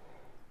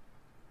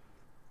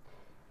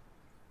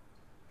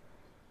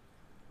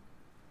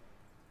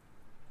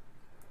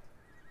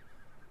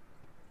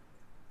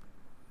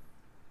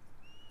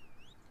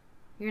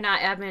 You're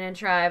not admin in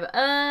tribe.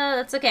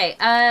 That's okay.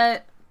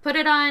 Put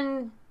it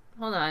on...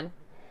 Hold on.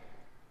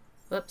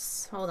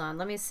 Whoops. Hold on.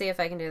 Let me see if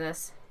I can do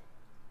this.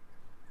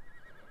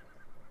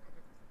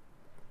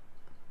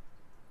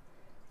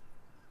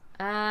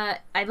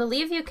 I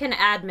believe you can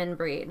admin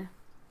breed.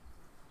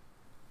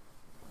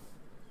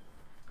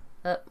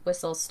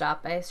 Whistle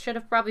stop. I should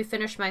have probably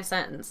finished my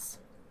sentence.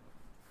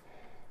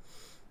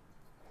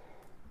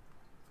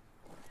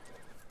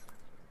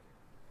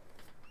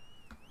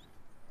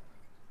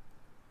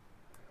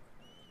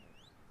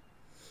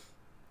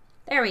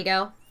 There we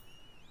go.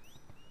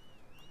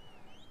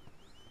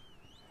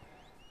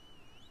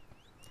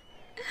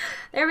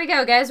 There we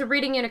go, guys. We're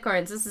breeding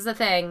unicorns. This is a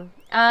thing.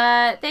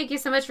 Thank you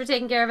so much for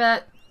taking care of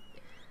that.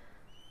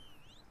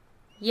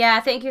 Yeah,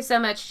 thank you so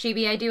much,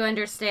 Chibi. I do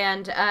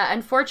understand.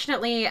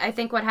 Unfortunately, I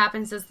think what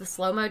happens is the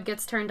slow mode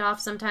gets turned off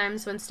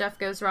sometimes when stuff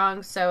goes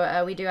wrong,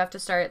 so we do have to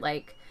start,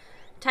 like,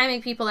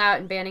 timing people out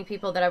and banning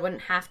people that I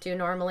wouldn't have to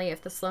normally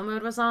if the slow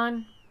mode was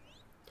on.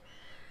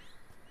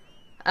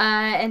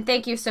 And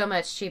thank you so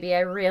much, Chibi.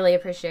 I really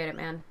appreciate it,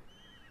 man.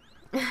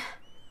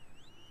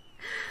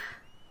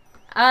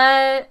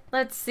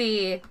 Let's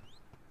see.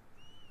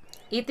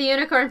 Eat the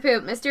unicorn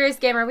poop. Mysterious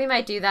Gamer, we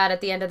might do that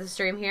at the end of the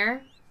stream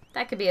here.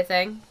 That could be a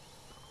thing.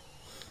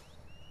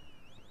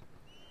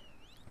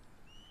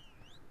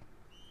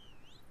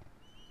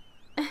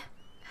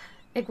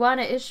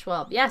 Iguana is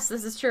Schwab. Yes,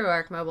 this is true,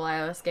 ARK Mobile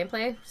iOS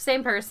gameplay.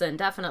 Same person,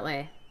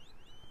 definitely.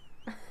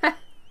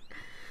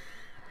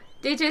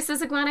 DJ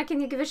says, Iguana, can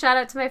you give a shout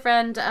out to my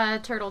friend,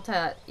 Turtle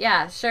Tut?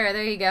 Yeah, sure,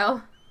 there you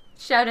go.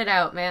 Shout it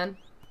out, man.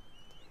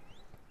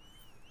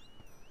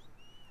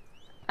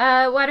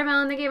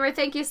 Watermelon the Gamer,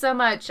 thank you so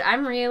much.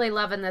 I'm really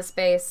loving this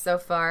base so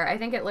far. I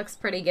think it looks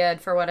pretty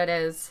good for what it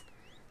is.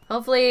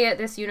 Hopefully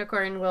this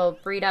unicorn will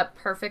breed up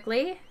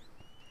perfectly.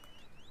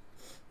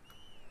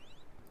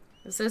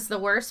 This is the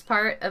worst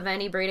part of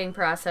any breeding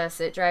process.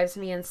 It drives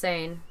me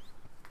insane.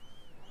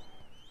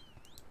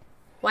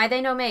 Why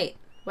they no mate?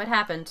 What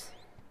happened?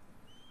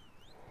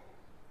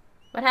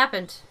 What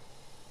happened?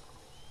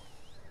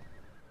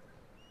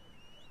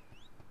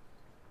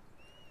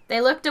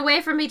 They looked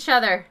away from each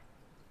other.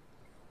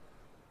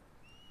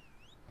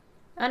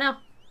 Oh no.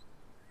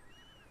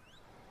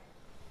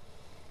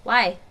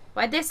 Why?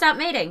 Why'd they stop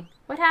mating?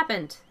 What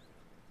happened?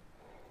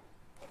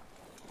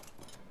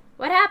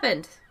 What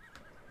happened?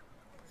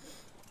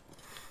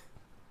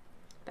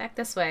 Back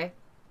this way.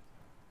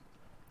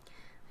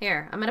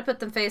 Here, I'm gonna put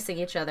them facing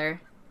each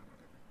other.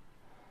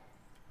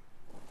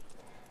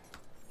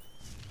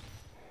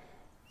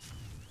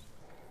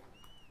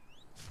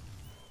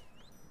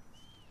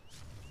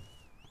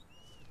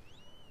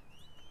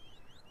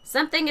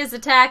 Something is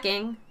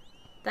attacking.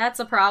 That's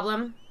a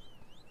problem.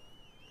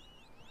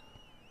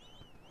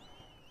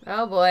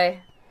 Oh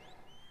boy.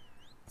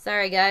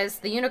 Sorry guys,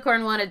 the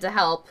unicorn wanted to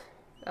help.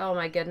 Oh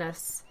my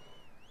goodness.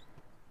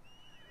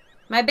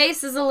 My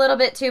base is a little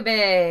bit too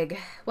big.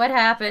 What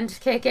happened,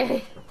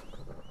 KK?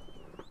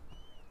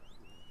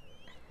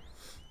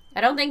 I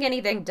don't think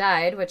anything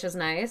died, which is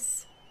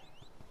nice.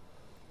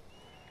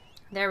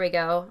 There we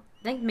go.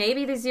 I think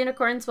maybe these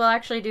unicorns will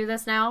actually do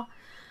this now.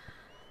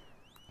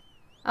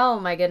 Oh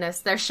my goodness,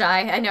 they're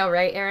shy. I know,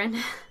 right, Aaron?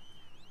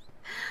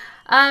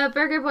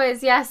 Burger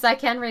Boys, yes, I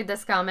can read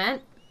this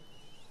comment.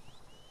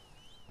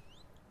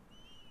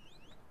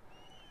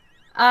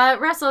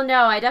 Russell,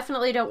 no, I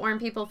definitely don't warn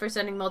people for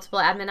sending multiple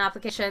admin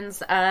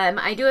applications.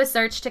 I do a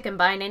search to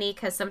combine any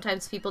because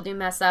sometimes people do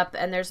mess up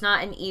and there's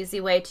not an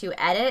easy way to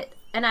edit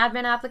an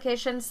admin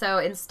application. So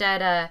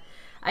instead,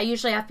 I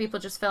usually have people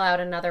just fill out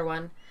another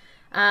one.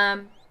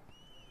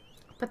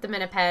 Put them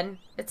in a pen.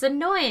 It's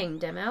annoying,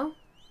 Demo.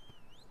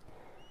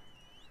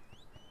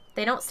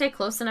 They don't stay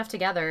close enough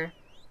together.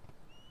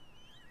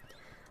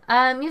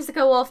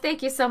 Musica Wolf,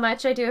 thank you so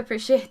much. I do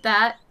appreciate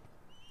that.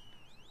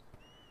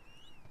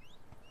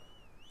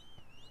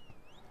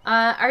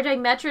 Are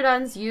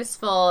Dimetrodons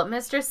useful?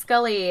 Mr.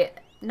 Scully,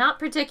 not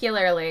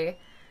particularly.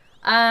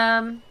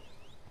 Dimorphodons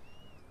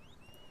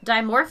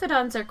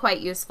are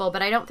quite useful,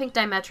 but I don't think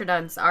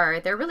Dimetrodons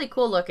are. They're really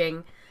cool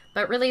looking,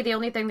 but really the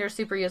only thing they're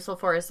super useful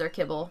for is their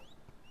kibble.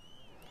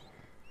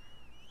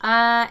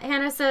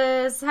 Hannah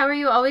says, how are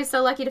you always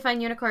so lucky to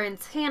find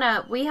unicorns?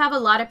 Hannah, we have a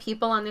lot of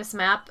people on this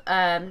map.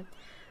 I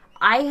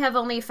have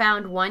only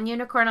found one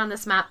unicorn on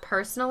this map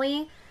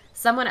personally.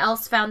 Someone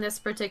else found this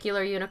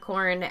particular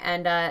unicorn,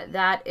 and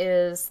that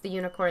is the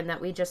unicorn that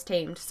we just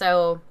tamed.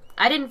 So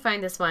I didn't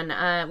find this one.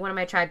 One of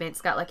my tribe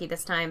mates got lucky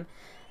this time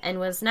and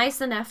was nice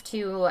enough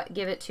to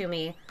give it to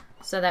me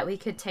so that we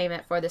could tame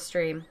it for the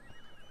stream.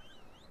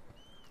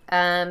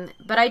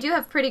 But I do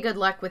have pretty good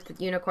luck with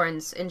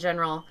unicorns in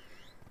general,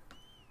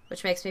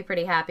 which makes me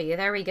pretty happy.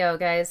 There we go,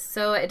 guys.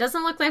 So it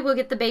doesn't look like we'll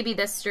get the baby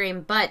this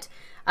stream, but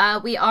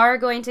we are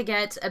going to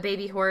get a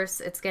baby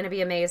horse. It's going to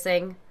be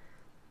amazing.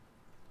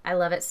 I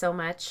love it so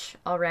much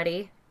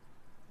already.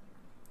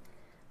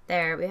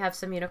 There, we have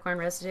some unicorn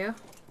residue.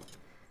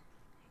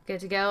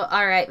 Good to go.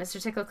 All right,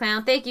 Mr. Tickle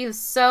Clown, thank you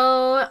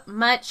so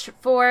much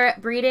for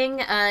breeding.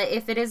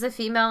 If it is a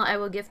female, I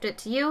will gift it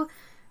to you.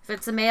 If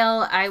it's a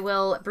male, I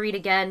will breed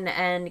again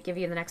and give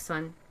you the next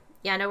one.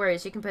 Yeah, no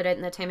worries. You can put it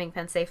in the taming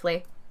pen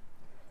safely.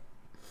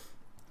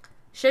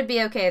 Should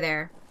be okay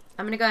there.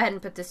 I'm going to go ahead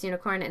and put this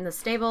unicorn in the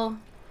stable.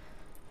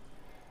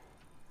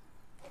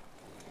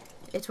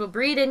 It will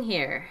breed in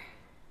here.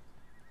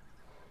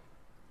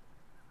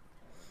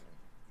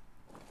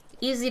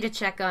 Easy to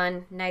check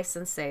on, nice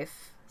and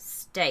safe.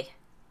 Stay.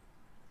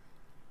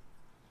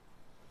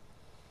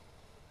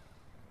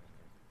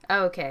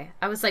 Okay,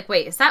 I was like,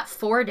 wait, is that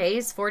 4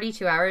 days,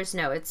 42 hours?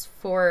 No, it's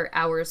 4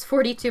 hours,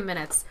 42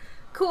 minutes.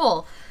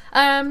 Cool.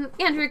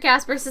 Andrew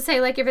Casper says,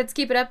 hey, like your vids,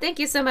 keep it up. Thank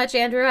you so much,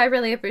 Andrew. I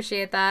really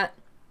appreciate that.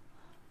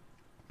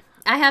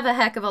 I have a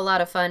heck of a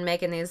lot of fun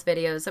making these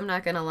videos. I'm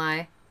not gonna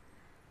lie.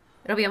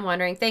 It'll be I'm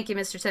wondering. Thank you,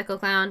 Mr. Tickle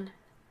Clown.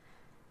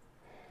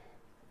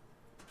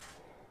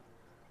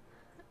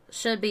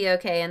 Should be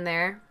okay in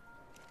there.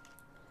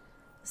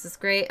 This is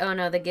great. Oh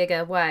no, the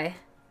Giga. Why?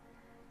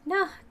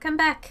 No, come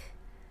back.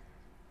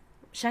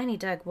 Shiny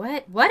Doug,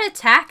 what? What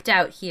attacked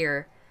out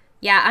here?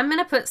 Yeah, I'm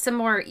gonna put some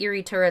more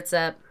eerie turrets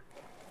up.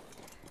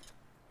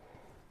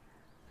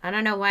 I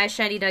don't know why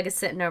Shiny Doug is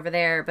sitting over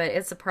there, but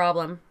it's a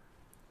problem.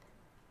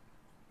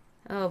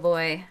 Oh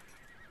boy.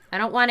 I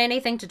don't want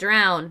anything to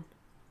drown.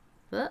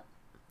 Mr.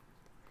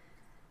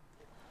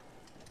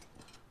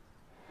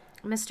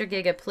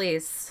 Giga,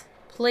 please.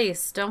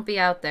 Please, don't be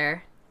out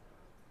there.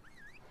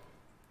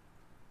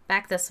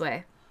 Back this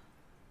way.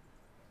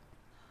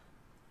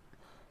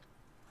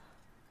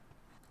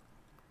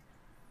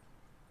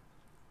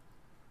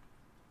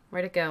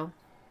 Where'd it go?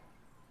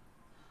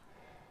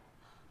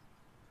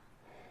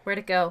 Where'd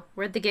it go?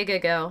 Where'd the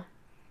Giga go?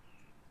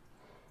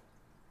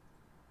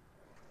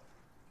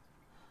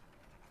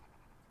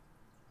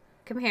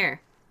 Come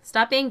here.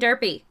 Stop being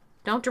derpy.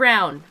 Don't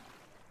drown.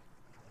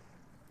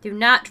 Do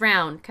not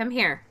drown. Come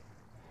here.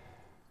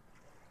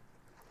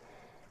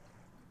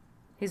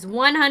 He's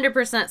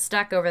 100%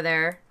 stuck over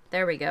there.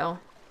 There we go.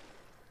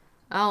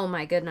 Oh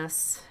my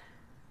goodness.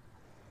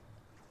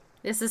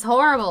 This is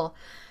horrible.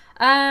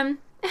 There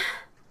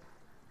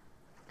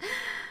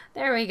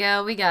we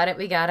go. We got it.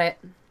 We got it.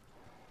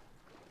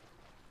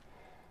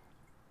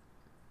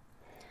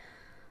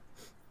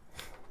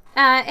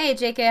 Hey,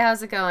 JK,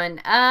 how's it going?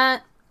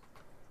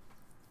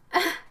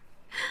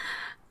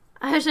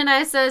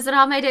 Shania says, in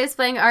all my days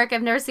playing ARK,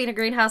 I've never seen a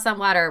greenhouse on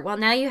water. Well,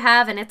 now you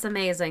have, and it's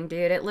amazing,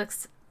 dude. It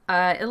looks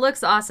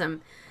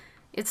awesome.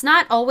 It's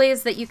not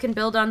always that you can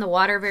build on the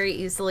water very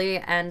easily,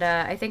 and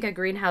I think a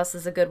greenhouse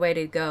is a good way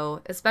to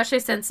go, especially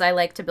since I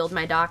like to build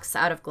my docks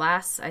out of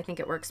glass. I think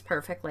it works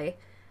perfectly.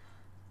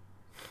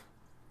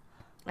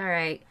 All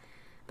right.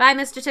 Bye,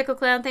 Mr. Tickle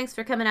Clown. Thanks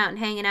for coming out and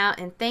hanging out,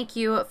 and thank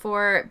you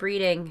for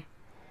breeding.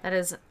 That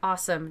is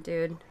awesome,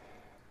 dude.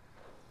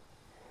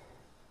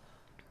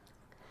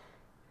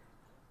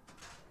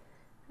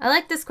 I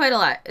like this quite a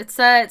lot. It's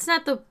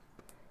not the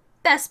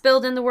best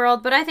build in the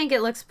world, but I think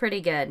it looks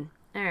pretty good.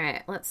 All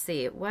right, let's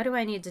see. What do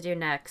I need to do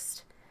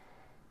next?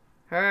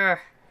 Probably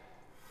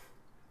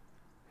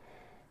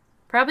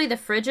the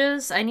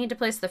fridges. I need to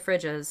place the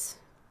fridges.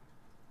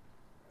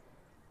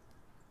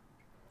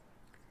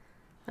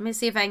 Let me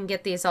see if I can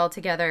get these all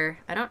together.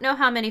 I don't know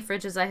how many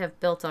fridges I have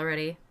built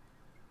already.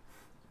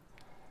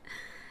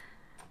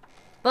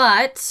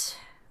 But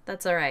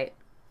that's all right.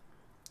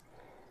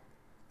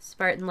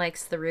 Spartan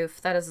likes the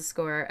roof. That is a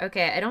score.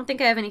 Okay, I don't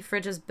think I have any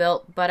fridges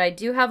built, but I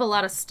do have a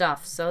lot of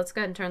stuff. So let's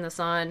go ahead and turn this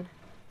on.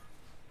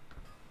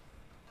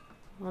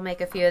 We'll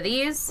make a few of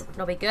these.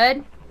 It'll be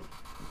good.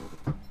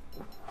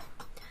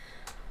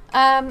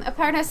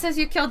 Aparna says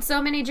you killed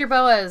so many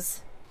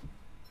jerboas.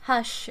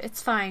 Hush,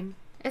 it's fine.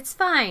 It's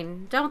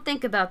fine. Don't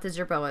think about the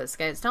jerboas,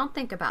 guys. Don't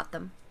think about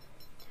them.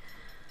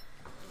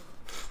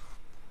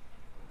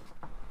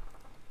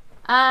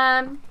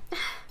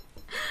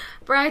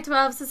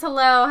 Bri12 says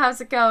hello. How's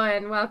it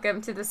going?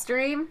 Welcome to the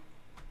stream.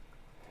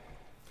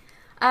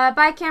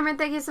 Bye, Cameron.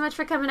 Thank you so much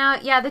for coming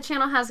out. Yeah, the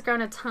channel has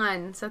grown a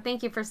ton, so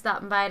thank you for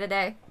stopping by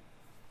today.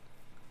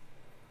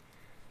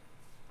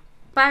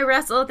 Bye,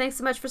 Russell. Thanks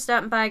so much for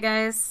stopping by,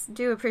 guys.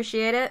 Do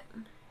appreciate it.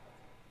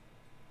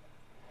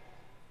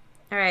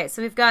 Alright,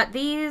 so we've got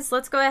these.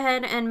 Let's go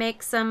ahead and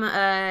make some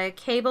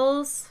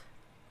cables.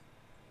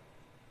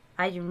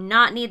 I do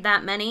not need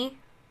that many.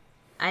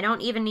 I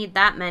don't even need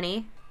that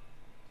many.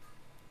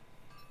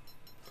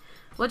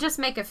 We'll just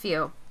make a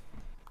few.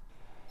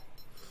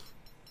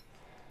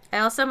 I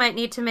also might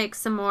need to make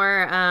some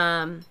more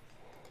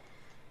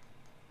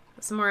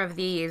of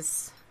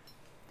these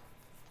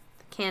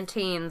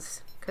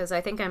canteens, because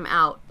I think I'm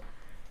out.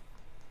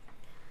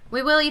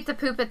 We will eat the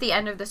poop at the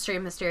end of the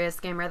stream,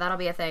 Mysterious Gamer. That'll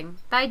be a thing.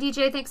 Bye,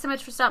 DJ. Thanks so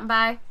much for stopping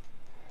by.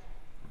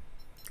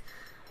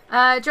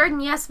 Jordan,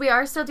 yes, we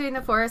are still doing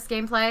the forest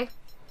gameplay.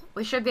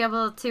 We should be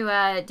able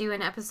to do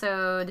an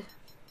episode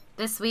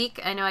this week.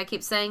 I know I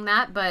keep saying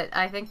that, but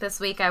I think this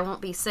week I won't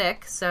be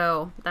sick,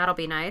 so that'll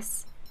be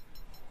nice.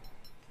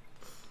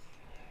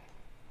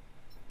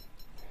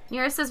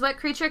 Nero says, what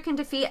creature can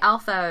defeat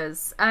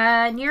alphas?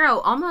 Nero,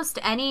 almost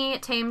any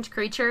tamed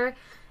creature,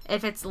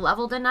 if it's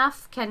leveled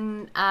enough,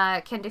 can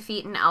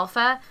defeat an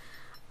alpha.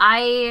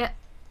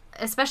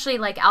 Especially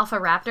like alpha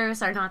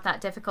raptors are not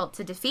that difficult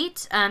to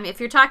defeat. If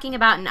you're talking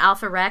about an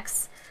alpha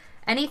rex,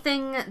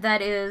 anything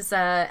that is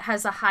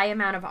has a high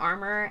amount of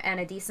armor and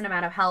a decent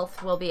amount of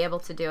health will be able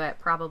to do it,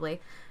 probably.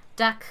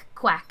 Duck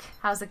Quack,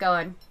 how's it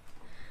going?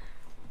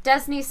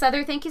 Destiny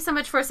Souther, thank you so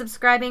much for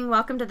subscribing.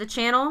 Welcome to the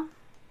channel.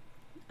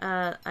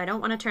 I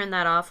don't want to turn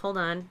that off. Hold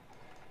on.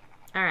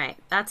 Alright,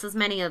 that's as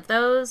many of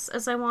those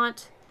as I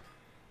want.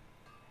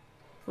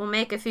 We'll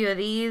make a few of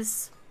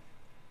these.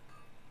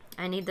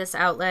 I need this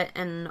outlet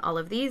and all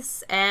of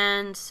these.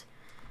 And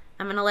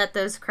I'm going to let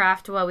those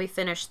craft while we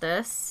finish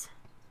this.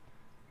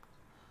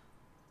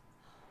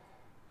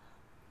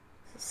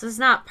 This is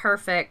not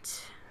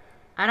perfect.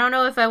 I don't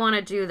know if I want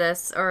to do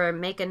this or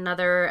make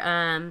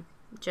another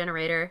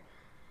generator.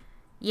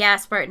 Yeah,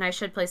 Spartan, I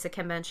should place a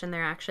convention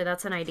there, actually.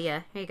 That's an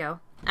idea. Here you go.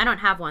 I don't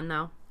have one,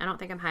 though. I don't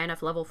think I'm high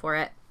enough level for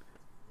it.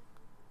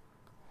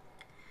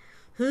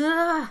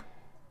 Ugh.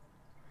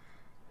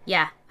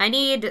 Yeah, I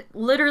need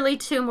literally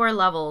 2 more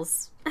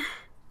levels.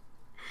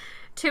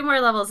 2 more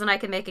levels and I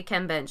can make a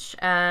chem bench.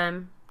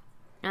 And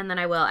then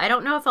I will. I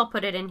don't know if I'll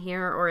put it in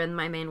here or in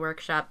my main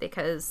workshop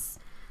because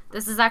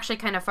this is actually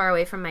kind of far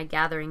away from my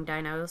gathering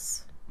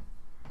dinos.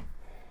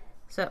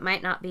 So it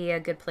might not be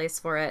a good place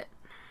for it.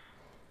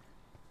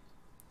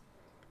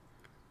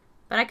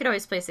 But I could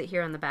always place it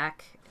here on the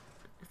back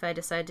if I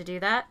decide to do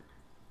that.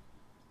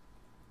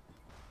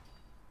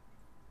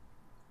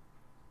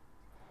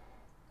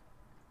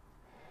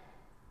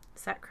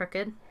 Is that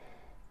crooked?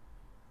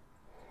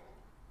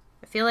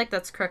 I feel like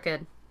that's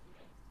crooked.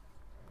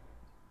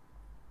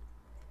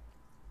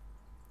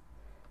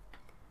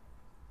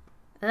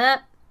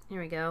 Here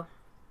we go.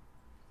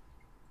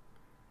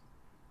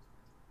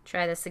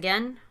 Try this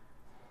again.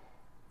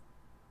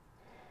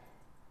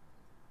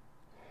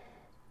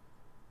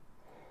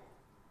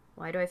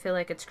 Why do I feel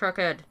like it's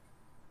crooked?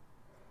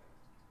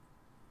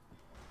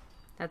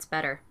 That's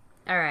better.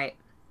 All right.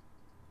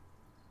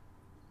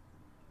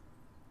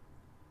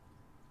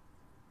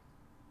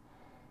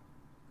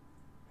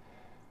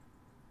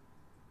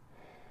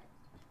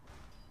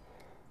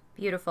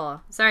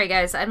 Beautiful. Sorry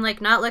guys, I'm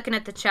like not looking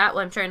at the chat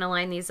while I'm trying to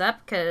line these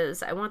up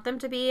because I want them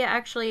to be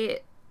actually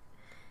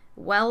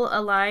well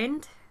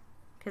aligned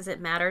because it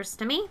matters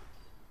to me.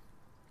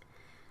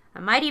 I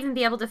might even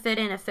be able to fit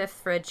in a 5th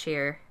fridge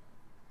here.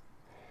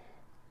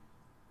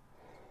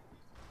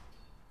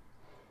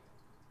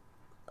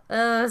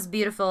 Oh, it's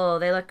beautiful.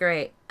 They look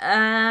great.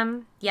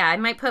 Yeah, I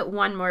might put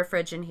 1 more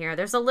fridge in here.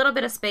 There's a little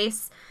bit of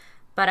space,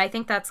 but I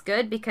think that's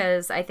good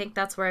because I think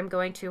that's where I'm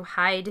going to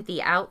hide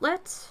the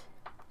outlet.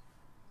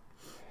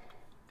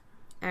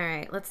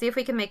 Alright, let's see if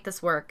we can make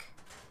this work.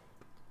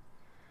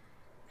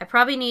 I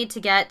probably need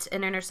to get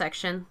an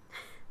intersection.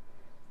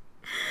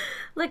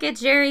 Look at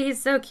Jerry,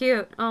 he's so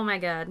cute. Oh my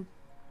god.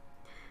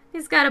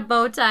 He's got a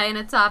bow tie and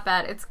a top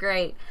hat. It's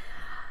great.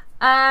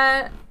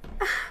 Let's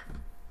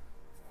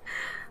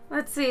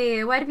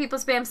see. Why do people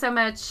spam so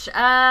much?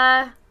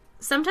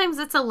 Sometimes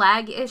it's a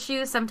lag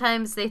issue.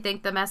 Sometimes they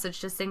think the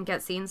message just didn't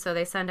get seen, so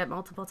they send it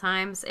multiple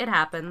times. It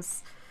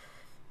happens.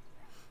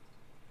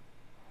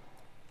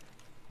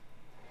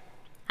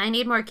 I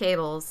need more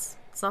cables.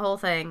 It's the whole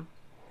thing.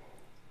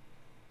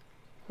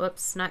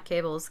 Whoops, not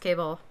cables.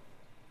 Cable.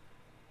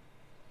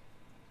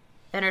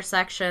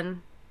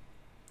 Intersection.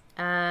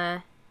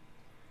 Actually,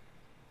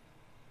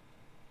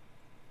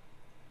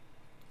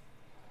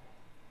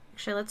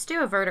 let's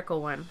do a vertical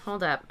one.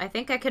 Hold up. I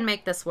think I can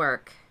make this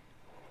work.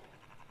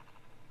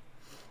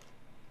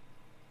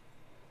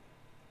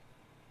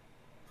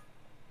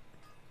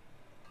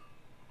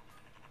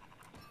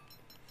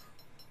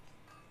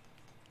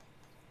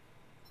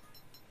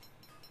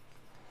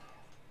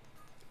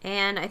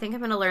 And I think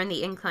I'm going to learn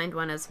the inclined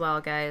one as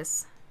well,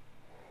 guys.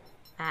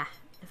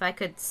 If I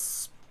could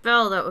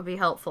spell, that would be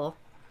helpful.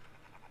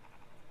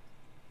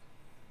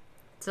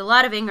 It's a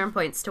lot of Ingram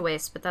points to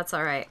waste, but that's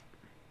alright.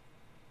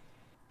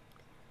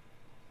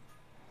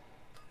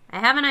 I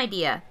have an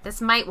idea. This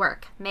might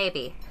work.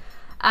 Maybe.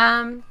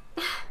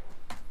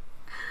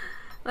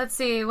 Let's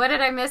see. What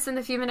did I miss in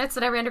the few minutes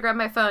that I ran to grab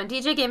my phone?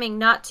 DJ Gaming,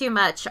 not too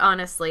much,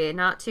 honestly.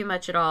 Not too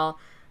much at all.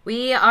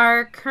 We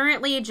are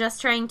currently just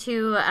trying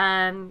to...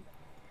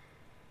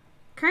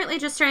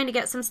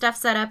 get some stuff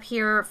set up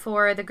here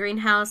for the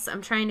greenhouse.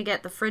 I'm trying to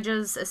get the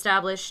fridges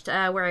established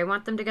where I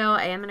want them to go.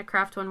 I am going to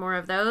craft 1 more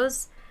of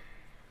those.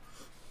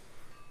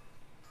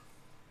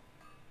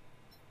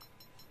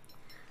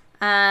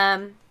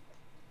 There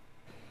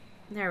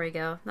we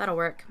go. That'll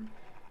work.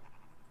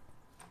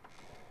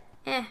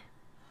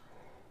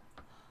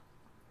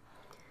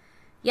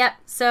 Yep,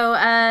 so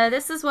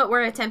this is what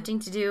we're attempting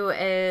to do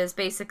is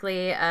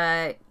basically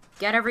get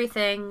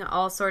everything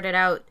all sorted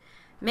out.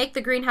 Make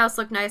the greenhouse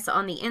look nice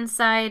on the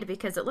inside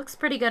because it looks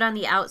pretty good on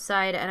the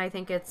outside, and I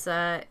think it's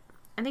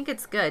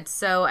good.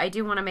 So I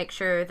do want to make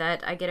sure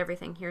that I get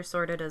everything here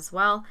sorted as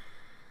well.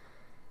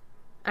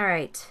 All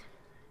right.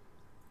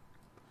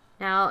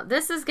 Now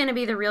this is going to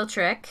be the real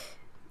trick,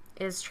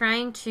 is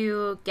trying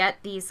to get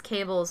these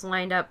cables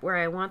lined up where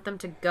I want them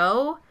to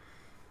go.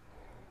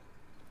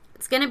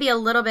 It's going to be a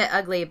little bit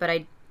ugly, but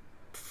I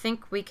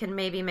think we can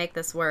maybe make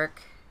this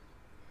work.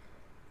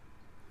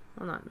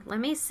 Hold on. Let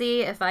me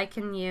see if I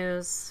can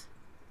use...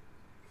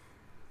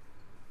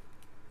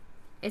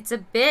 It's a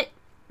bit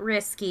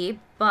risky,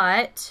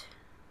 but...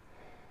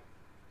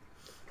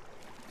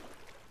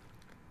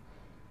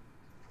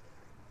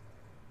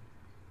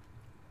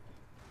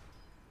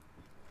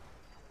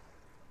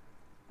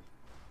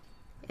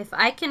 if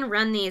I can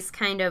run these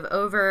kind of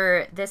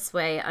over this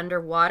way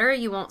underwater,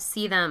 you won't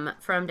see them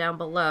from down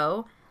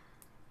below,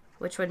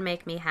 which would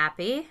make me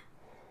happy.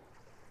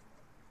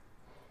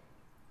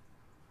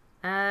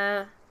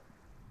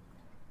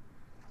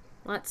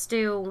 Let's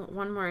do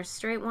one more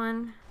straight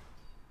one.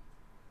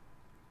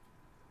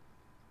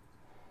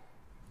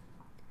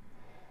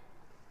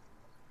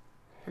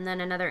 And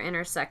then another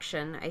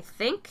intersection, I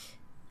think.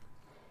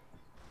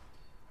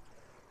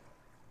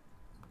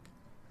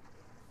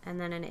 And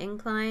then an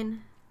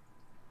incline.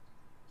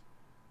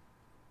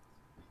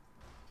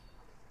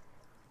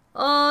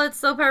 Oh, it's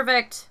so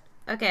perfect.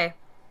 Okay.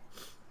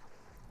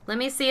 Let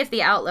me see if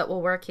the outlet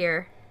will work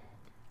here.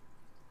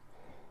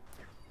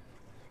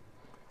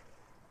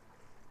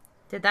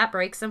 Did that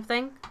break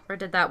something? Or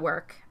did that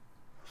work?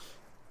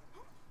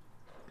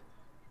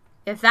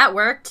 If that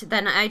worked,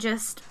 then I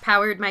just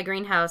powered my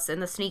greenhouse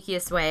in the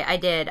sneakiest way. I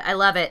did. I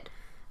love it.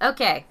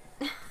 Okay.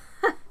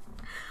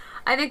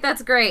 I think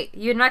that's great.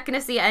 You're not going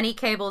to see any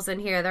cables in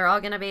here. They're all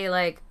going to be,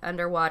 like,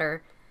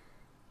 underwater.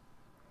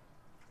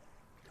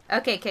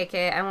 Okay,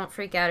 KK, I won't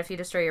freak out if you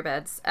destroy your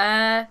beds.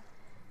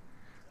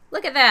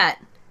 Look at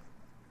that.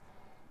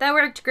 That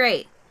worked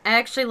great. I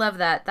actually love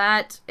that.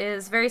 That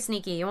is very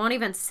sneaky. You won't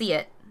even see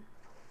it.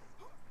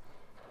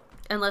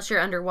 Unless you're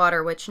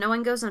underwater, which no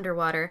one goes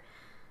underwater.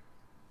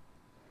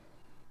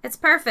 It's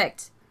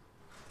perfect.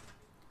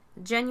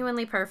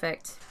 Genuinely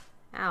perfect.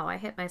 Ow, I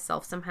hit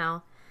myself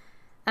somehow.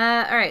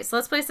 Alright, so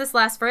let's place this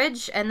last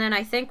fridge, and then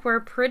I think we're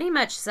pretty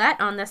much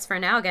set on this for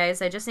now,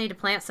 guys. I just need to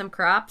plant some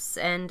crops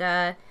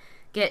and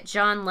get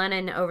John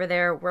Lennon over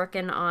there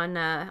working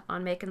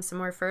on making some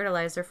more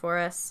fertilizer for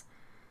us.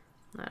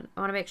 I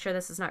want to make sure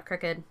this is not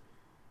crooked.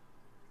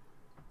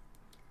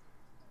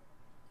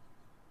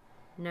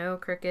 No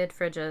crooked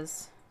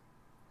fridges.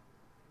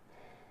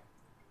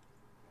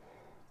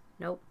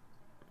 Nope.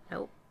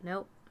 Nope.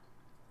 Nope.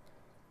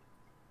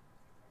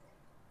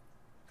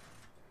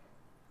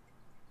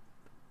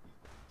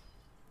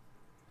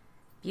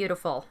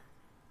 Beautiful.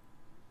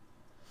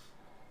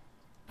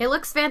 It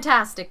looks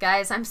fantastic,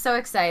 guys. I'm so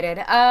excited.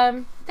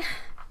 Bye,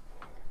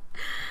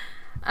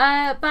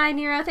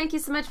 Nero. Thank you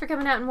so much for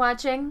coming out and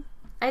watching.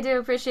 I do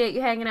appreciate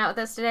you hanging out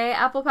with us today.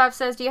 Apple Pop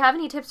says, do you have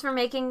any tips for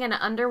making an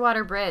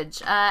underwater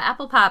bridge?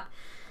 Apple Pop,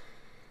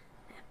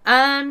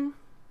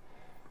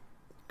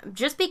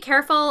 just be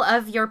careful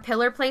of your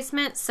pillar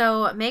placement.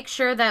 So make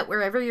sure that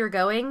wherever you're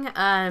going,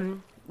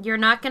 you're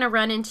not going to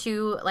run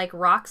into like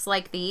rocks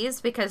like these,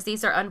 because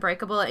these are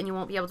unbreakable and you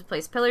won't be able to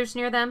place pillars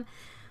near them.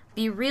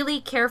 Be really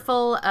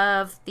careful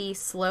of the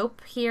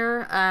slope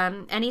here.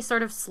 Any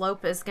sort of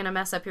slope is going to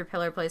mess up your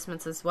pillar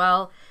placements as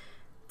well.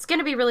 It's going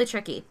to be really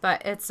tricky,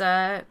 but it's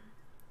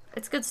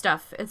good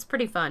stuff. It's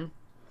pretty fun.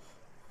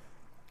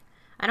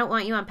 I don't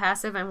want you on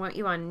passive. I want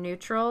you on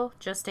neutral,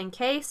 just in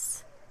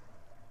case.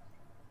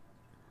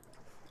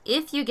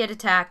 If you get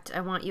attacked,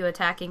 I want you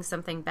attacking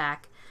something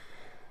back.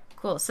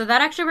 Cool. So that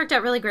actually worked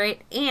out really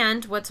great.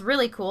 And what's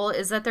really cool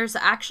is that there's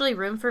actually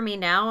room for me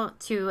now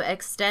to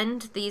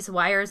extend these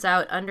wires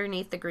out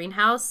underneath the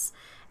greenhouse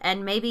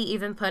and maybe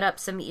even put up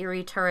some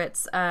eerie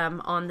turrets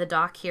on the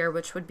dock here,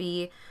 which would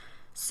be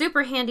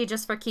super handy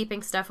just for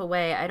keeping stuff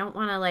away. I don't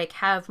want to like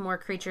have more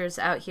creatures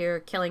out here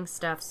killing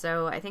stuff,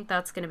 so I think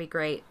that's going to be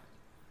great.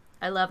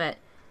 I love it.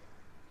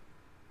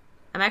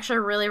 I'm actually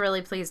really,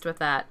 really pleased with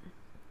that.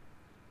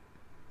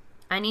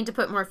 I need to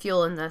put more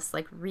fuel in this,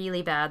 like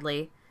really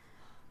badly.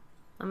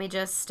 Let me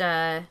just,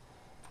 let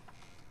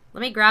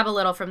me grab a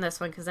little from this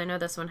one, because I know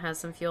this one has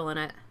some fuel in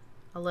it.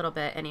 A little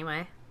bit,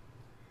 anyway.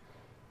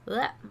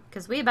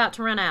 Because we about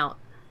to run out.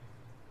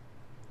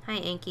 Hi,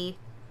 Anky.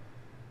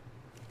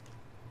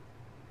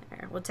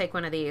 There, we'll take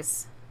one of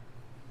these.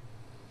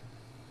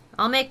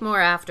 I'll make more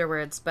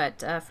afterwards,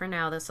 but for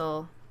now, this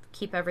will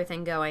keep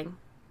everything going.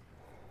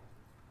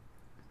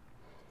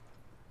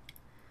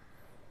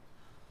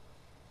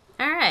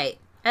 Alright.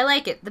 I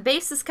like it. The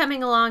base is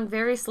coming along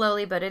very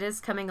slowly, but it is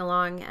coming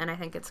along, and I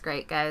think it's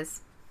great,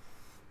 guys.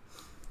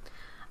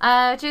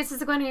 Jace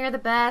is going to hear the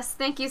best.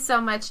 Thank you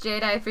so much,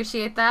 Jade. I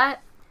appreciate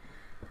that.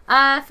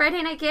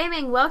 Friday Night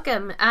Gaming,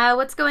 welcome.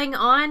 What's going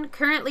on?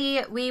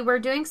 Currently, we were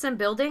doing some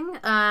building.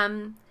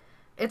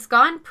 It's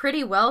gone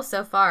pretty well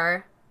so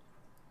far.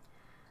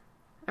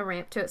 A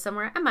ramp to it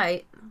somewhere? I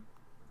might.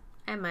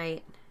 I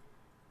might.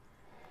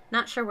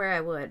 Not sure where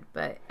I would,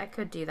 but I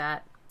could do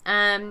that.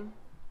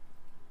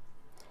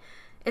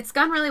 It's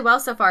gone really well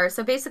so far.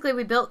 So basically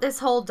we built this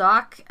whole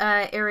dock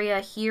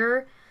area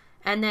here,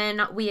 and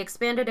then we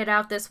expanded it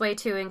out this way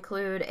to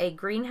include a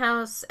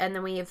greenhouse, and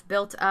then we've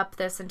built up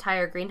this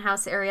entire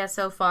greenhouse area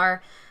so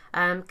far.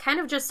 Kind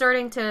of just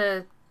starting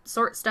to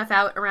sort stuff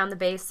out around the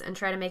base and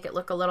try to make it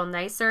look a little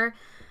nicer.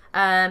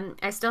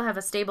 I still have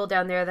a stable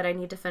down there that I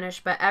need to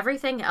finish, but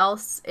everything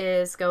else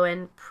is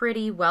going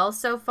pretty well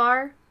so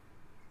far.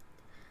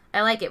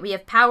 I like it. We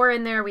have power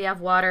in there, we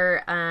have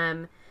water,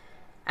 and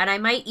I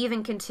might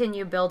even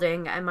continue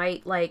building. I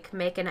might like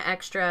make an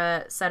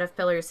extra set of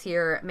pillars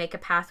here, make a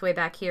pathway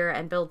back here,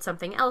 and build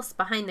something else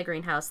behind the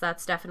greenhouse.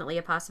 That's definitely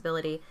a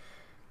possibility,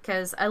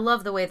 because I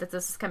love the way that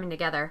this is coming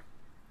together.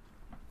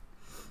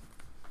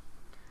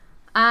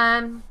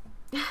 Friday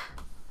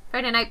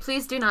night,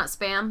 please do not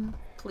spam.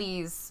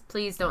 Please,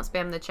 please don't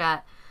spam the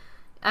chat.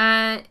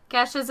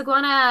 Gash says,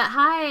 Iguana,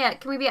 hi,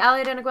 can we be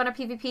allied in Iguana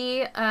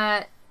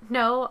PvP?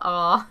 No,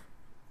 aw.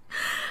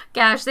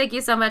 Gosh, thank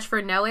you so much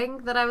for knowing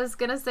that I was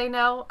gonna say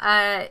no.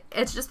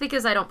 It's just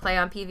because I don't play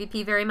on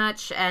PvP very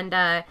much, and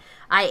I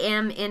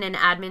am in an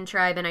admin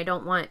tribe, and I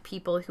don't want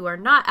people who are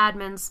not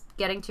admins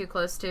getting too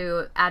close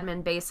to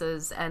admin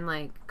bases and,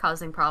 like,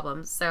 causing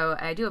problems. So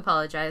I do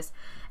apologize.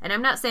 And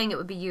I'm not saying it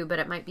would be you, but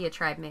it might be a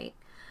tribe mate.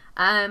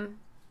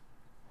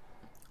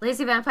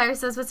 Lazy Vampire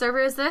says, what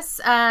server is this?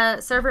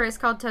 Server is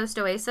called Toast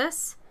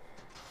Oasis.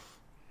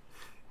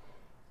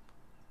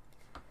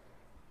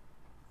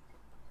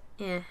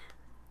 Yeah.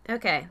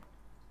 Okay.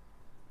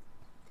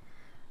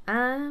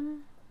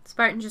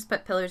 Spartan just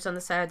put pillars on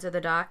the sides of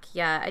the dock.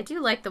 Yeah, I do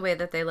like the way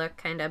that they look,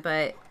 kinda,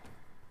 but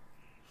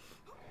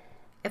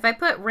if I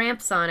put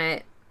ramps on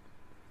it,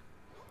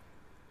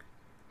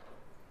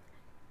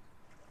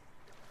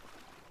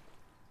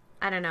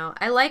 I don't know.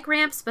 I like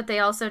ramps, but they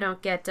also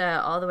don't get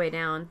all the way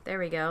down. There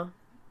we go.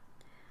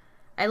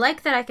 I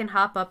like that I can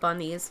hop up on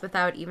these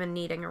without even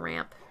needing a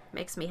ramp.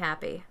 Makes me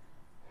happy.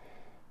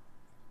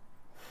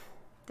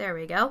 There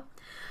we go.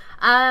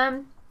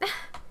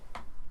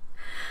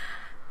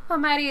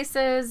 Homadi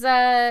says,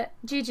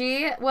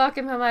 GG.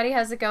 Welcome, Homadi.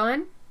 How's it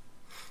going?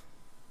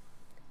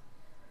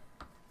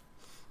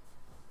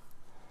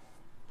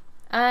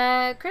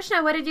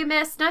 Krishna, what did you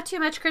miss? Not too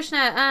much,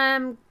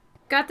 Krishna.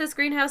 Got this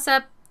greenhouse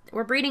up.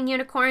 We're breeding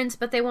unicorns,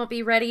 but they won't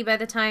be ready by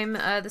the time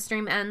the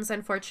stream ends,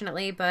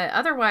 unfortunately. But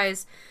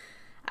otherwise,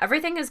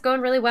 everything is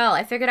going really well.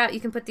 I figured out you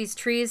can put these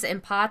trees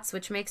in pots,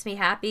 which makes me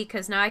happy,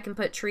 because now I can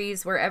put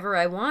trees wherever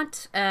I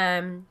want.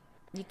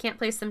 You can't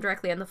place them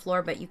directly on the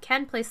floor, but you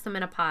can place them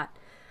in a pot,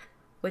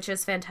 which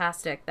is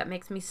fantastic. That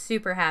makes me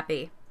super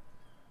happy.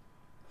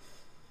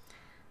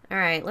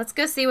 Alright, let's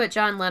go see what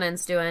John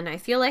Lennon's doing. I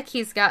feel like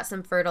he's got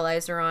some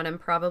fertilizer on him,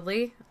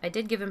 probably. I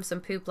did give him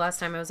some poop last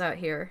time I was out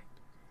here.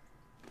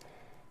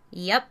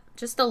 Yep,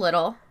 just a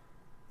little.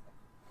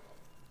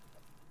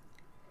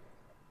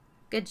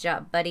 Good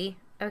job, buddy.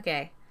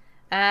 Okay.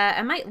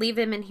 I might leave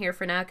him in here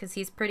for now because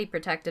he's pretty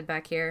protected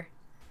back here.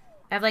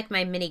 I have, like,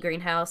 my mini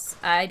greenhouse.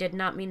 I did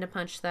not mean to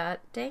punch that.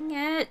 Dang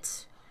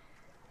it.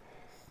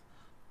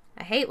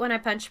 I hate when I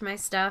punch my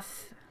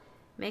stuff.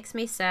 Makes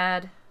me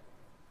sad.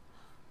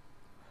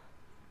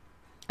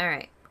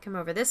 Alright, come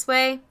over this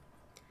way.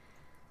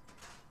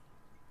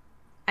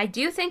 I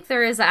do think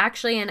there is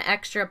actually an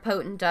extra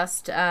potent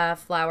dust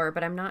flower,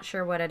 but I'm not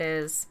sure what it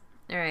is.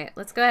 Alright,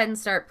 let's go ahead and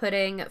start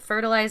putting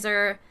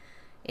fertilizer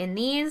in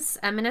these.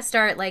 I'm going to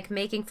start, like,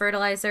 making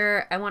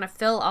fertilizer. I want to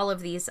fill all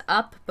of these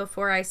up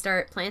before I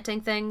start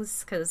planting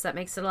things, because that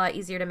makes it a lot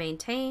easier to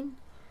maintain.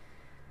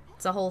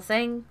 It's a whole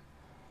thing.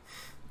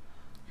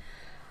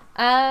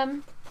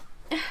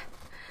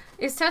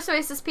 Is Toast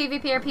Oasis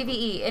PvP or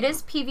PvE? It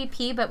is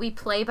PvP, but we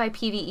play by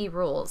PvE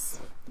rules.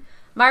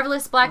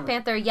 Marvelous Black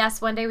Panther,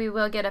 yes, one day we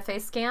will get a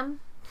face cam.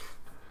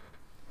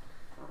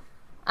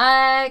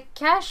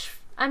 Cash,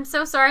 I'm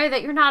so sorry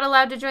that you're not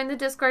allowed to join the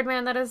Discord,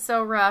 man. That is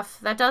so rough.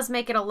 That does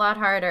make it a lot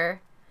harder.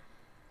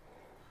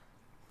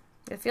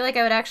 I feel like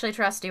I would actually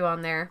trust you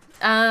on there.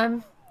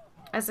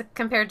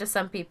 Compared to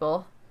some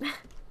people.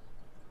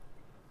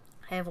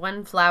 I have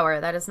one flower.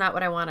 That is not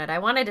what I wanted. I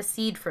wanted a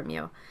seed from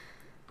you.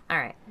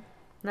 Alright.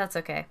 That's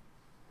okay.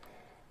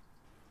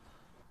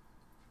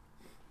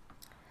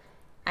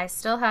 I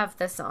still have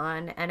this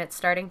on, and it's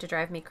starting to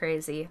drive me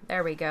crazy.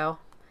 There we go.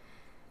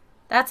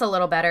 That's a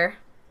little better.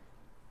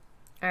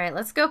 Alright,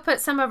 let's go put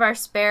some of our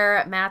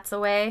spare mats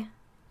away.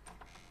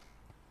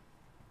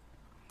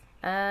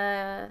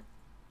 Yeah,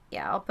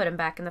 I'll put them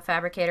back in the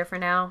fabricator for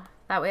now.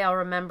 That way I'll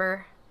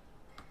remember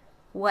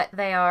what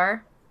they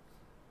are.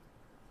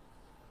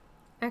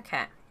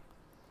 Okay.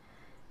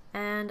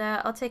 And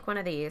I'll take one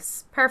of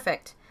these.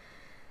 Perfect.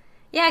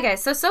 Yeah,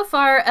 guys, so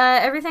far,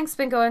 everything's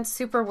been going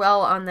super well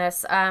on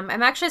this. I'm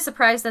actually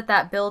surprised that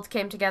that build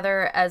came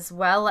together as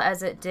well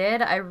as it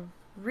did. I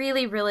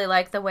really, really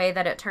like the way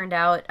that it turned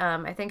out.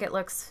 I think it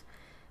looks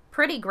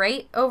pretty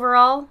great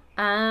overall.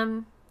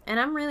 And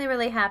I'm really,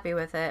 really happy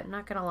with it. I'm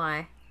not gonna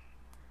lie.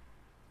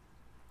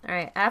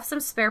 Alright, I have some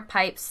spare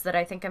pipes that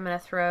I think I'm gonna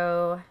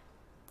throw.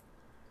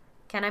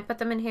 Can I put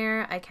them in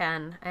here? I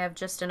can. I have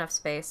just enough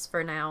space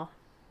for now.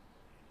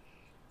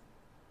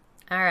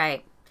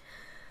 Alright.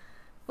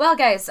 Well,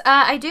 guys,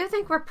 I do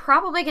think we're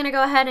probably going to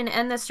go ahead and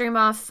end the stream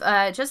off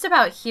just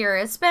about here.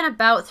 It's been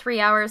about 3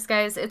 hours,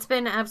 guys. It's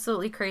been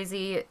absolutely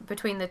crazy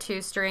between the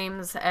two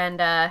streams, and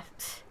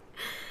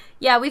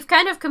yeah, we've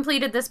kind of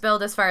completed this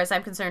build as far as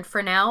I'm concerned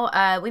for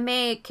now. We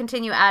may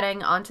continue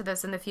adding onto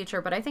this in the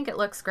future, but I think it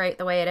looks great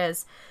the way it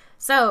is.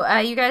 So,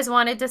 you guys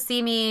wanted to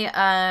see me,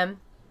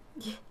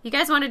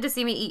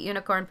 eat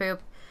unicorn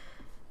poop.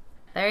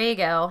 There you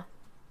go.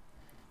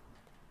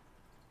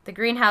 The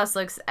greenhouse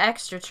looks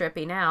extra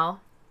trippy now.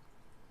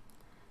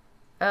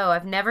 Oh,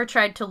 I've never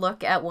tried to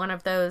look at one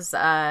of those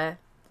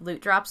loot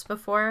drops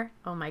before.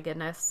 Oh my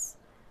goodness.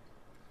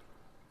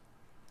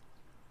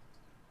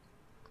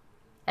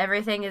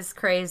 Everything is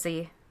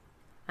crazy.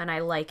 And I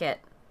like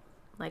it.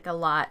 Like a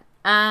lot.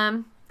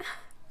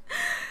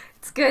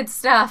 It's good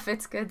stuff.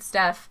 It's good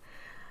stuff.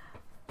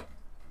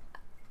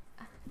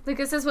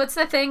 Lucas says, what's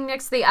the thing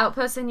next to the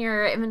outpost in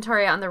your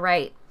inventory on the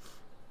right?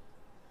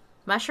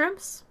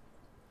 Mushrooms?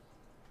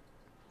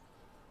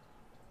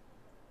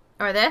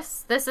 Or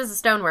this? This is a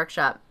stone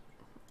workshop.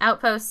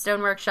 Outpost,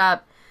 stone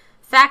workshop,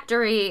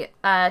 factory,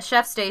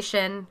 chef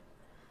station,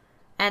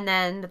 and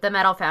then the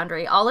metal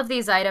foundry. All of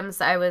these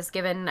items I was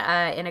given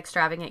in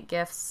extravagant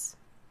gifts.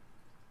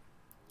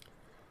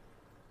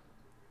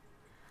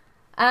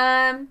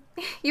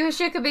 You wish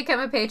you could become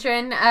a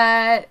patron.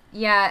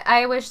 Yeah,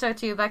 I wish so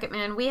too,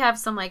 Bucketman. We have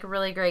some like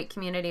really great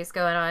communities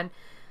going on.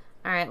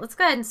 All right, let's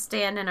go ahead and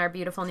stand in our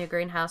beautiful new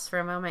greenhouse for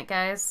a moment,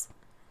 guys.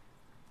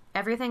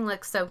 Everything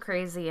looks so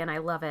crazy and I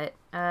love it.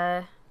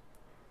 Aw,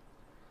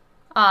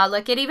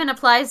 look, it even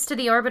applies to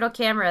the orbital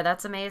camera.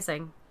 That's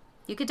amazing.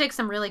 You could take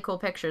some really cool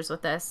pictures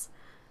with this.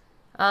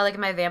 Oh, look at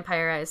my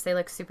vampire eyes. They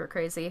look super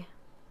crazy.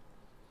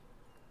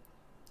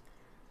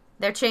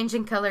 They're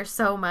changing color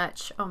so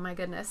much. Oh my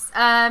goodness.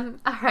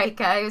 Alright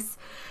guys.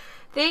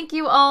 Thank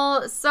you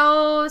all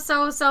so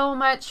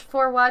much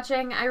for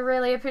watching. I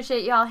really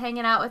appreciate y'all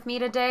hanging out with me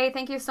today.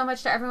 Thank you so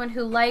much to everyone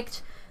who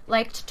liked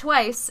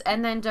twice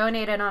and then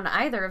donated on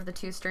either of the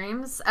two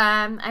streams.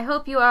 I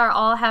hope you are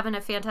all having a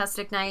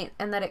fantastic night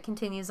and that it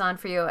continues on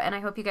for you. And I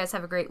hope you guys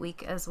have a great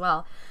week as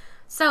well.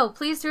 So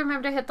please do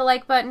remember to hit the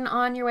like button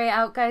on your way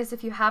out, guys,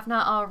 if you have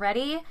not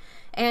already.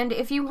 And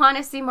if you want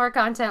to see more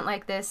content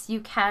like this, you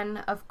can,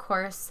 of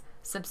course,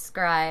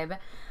 subscribe.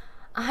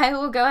 I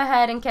will go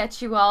ahead and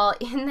catch you all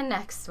in the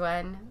next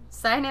one.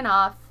 Signing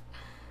off,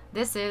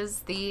 this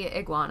is the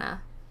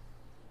Iguana.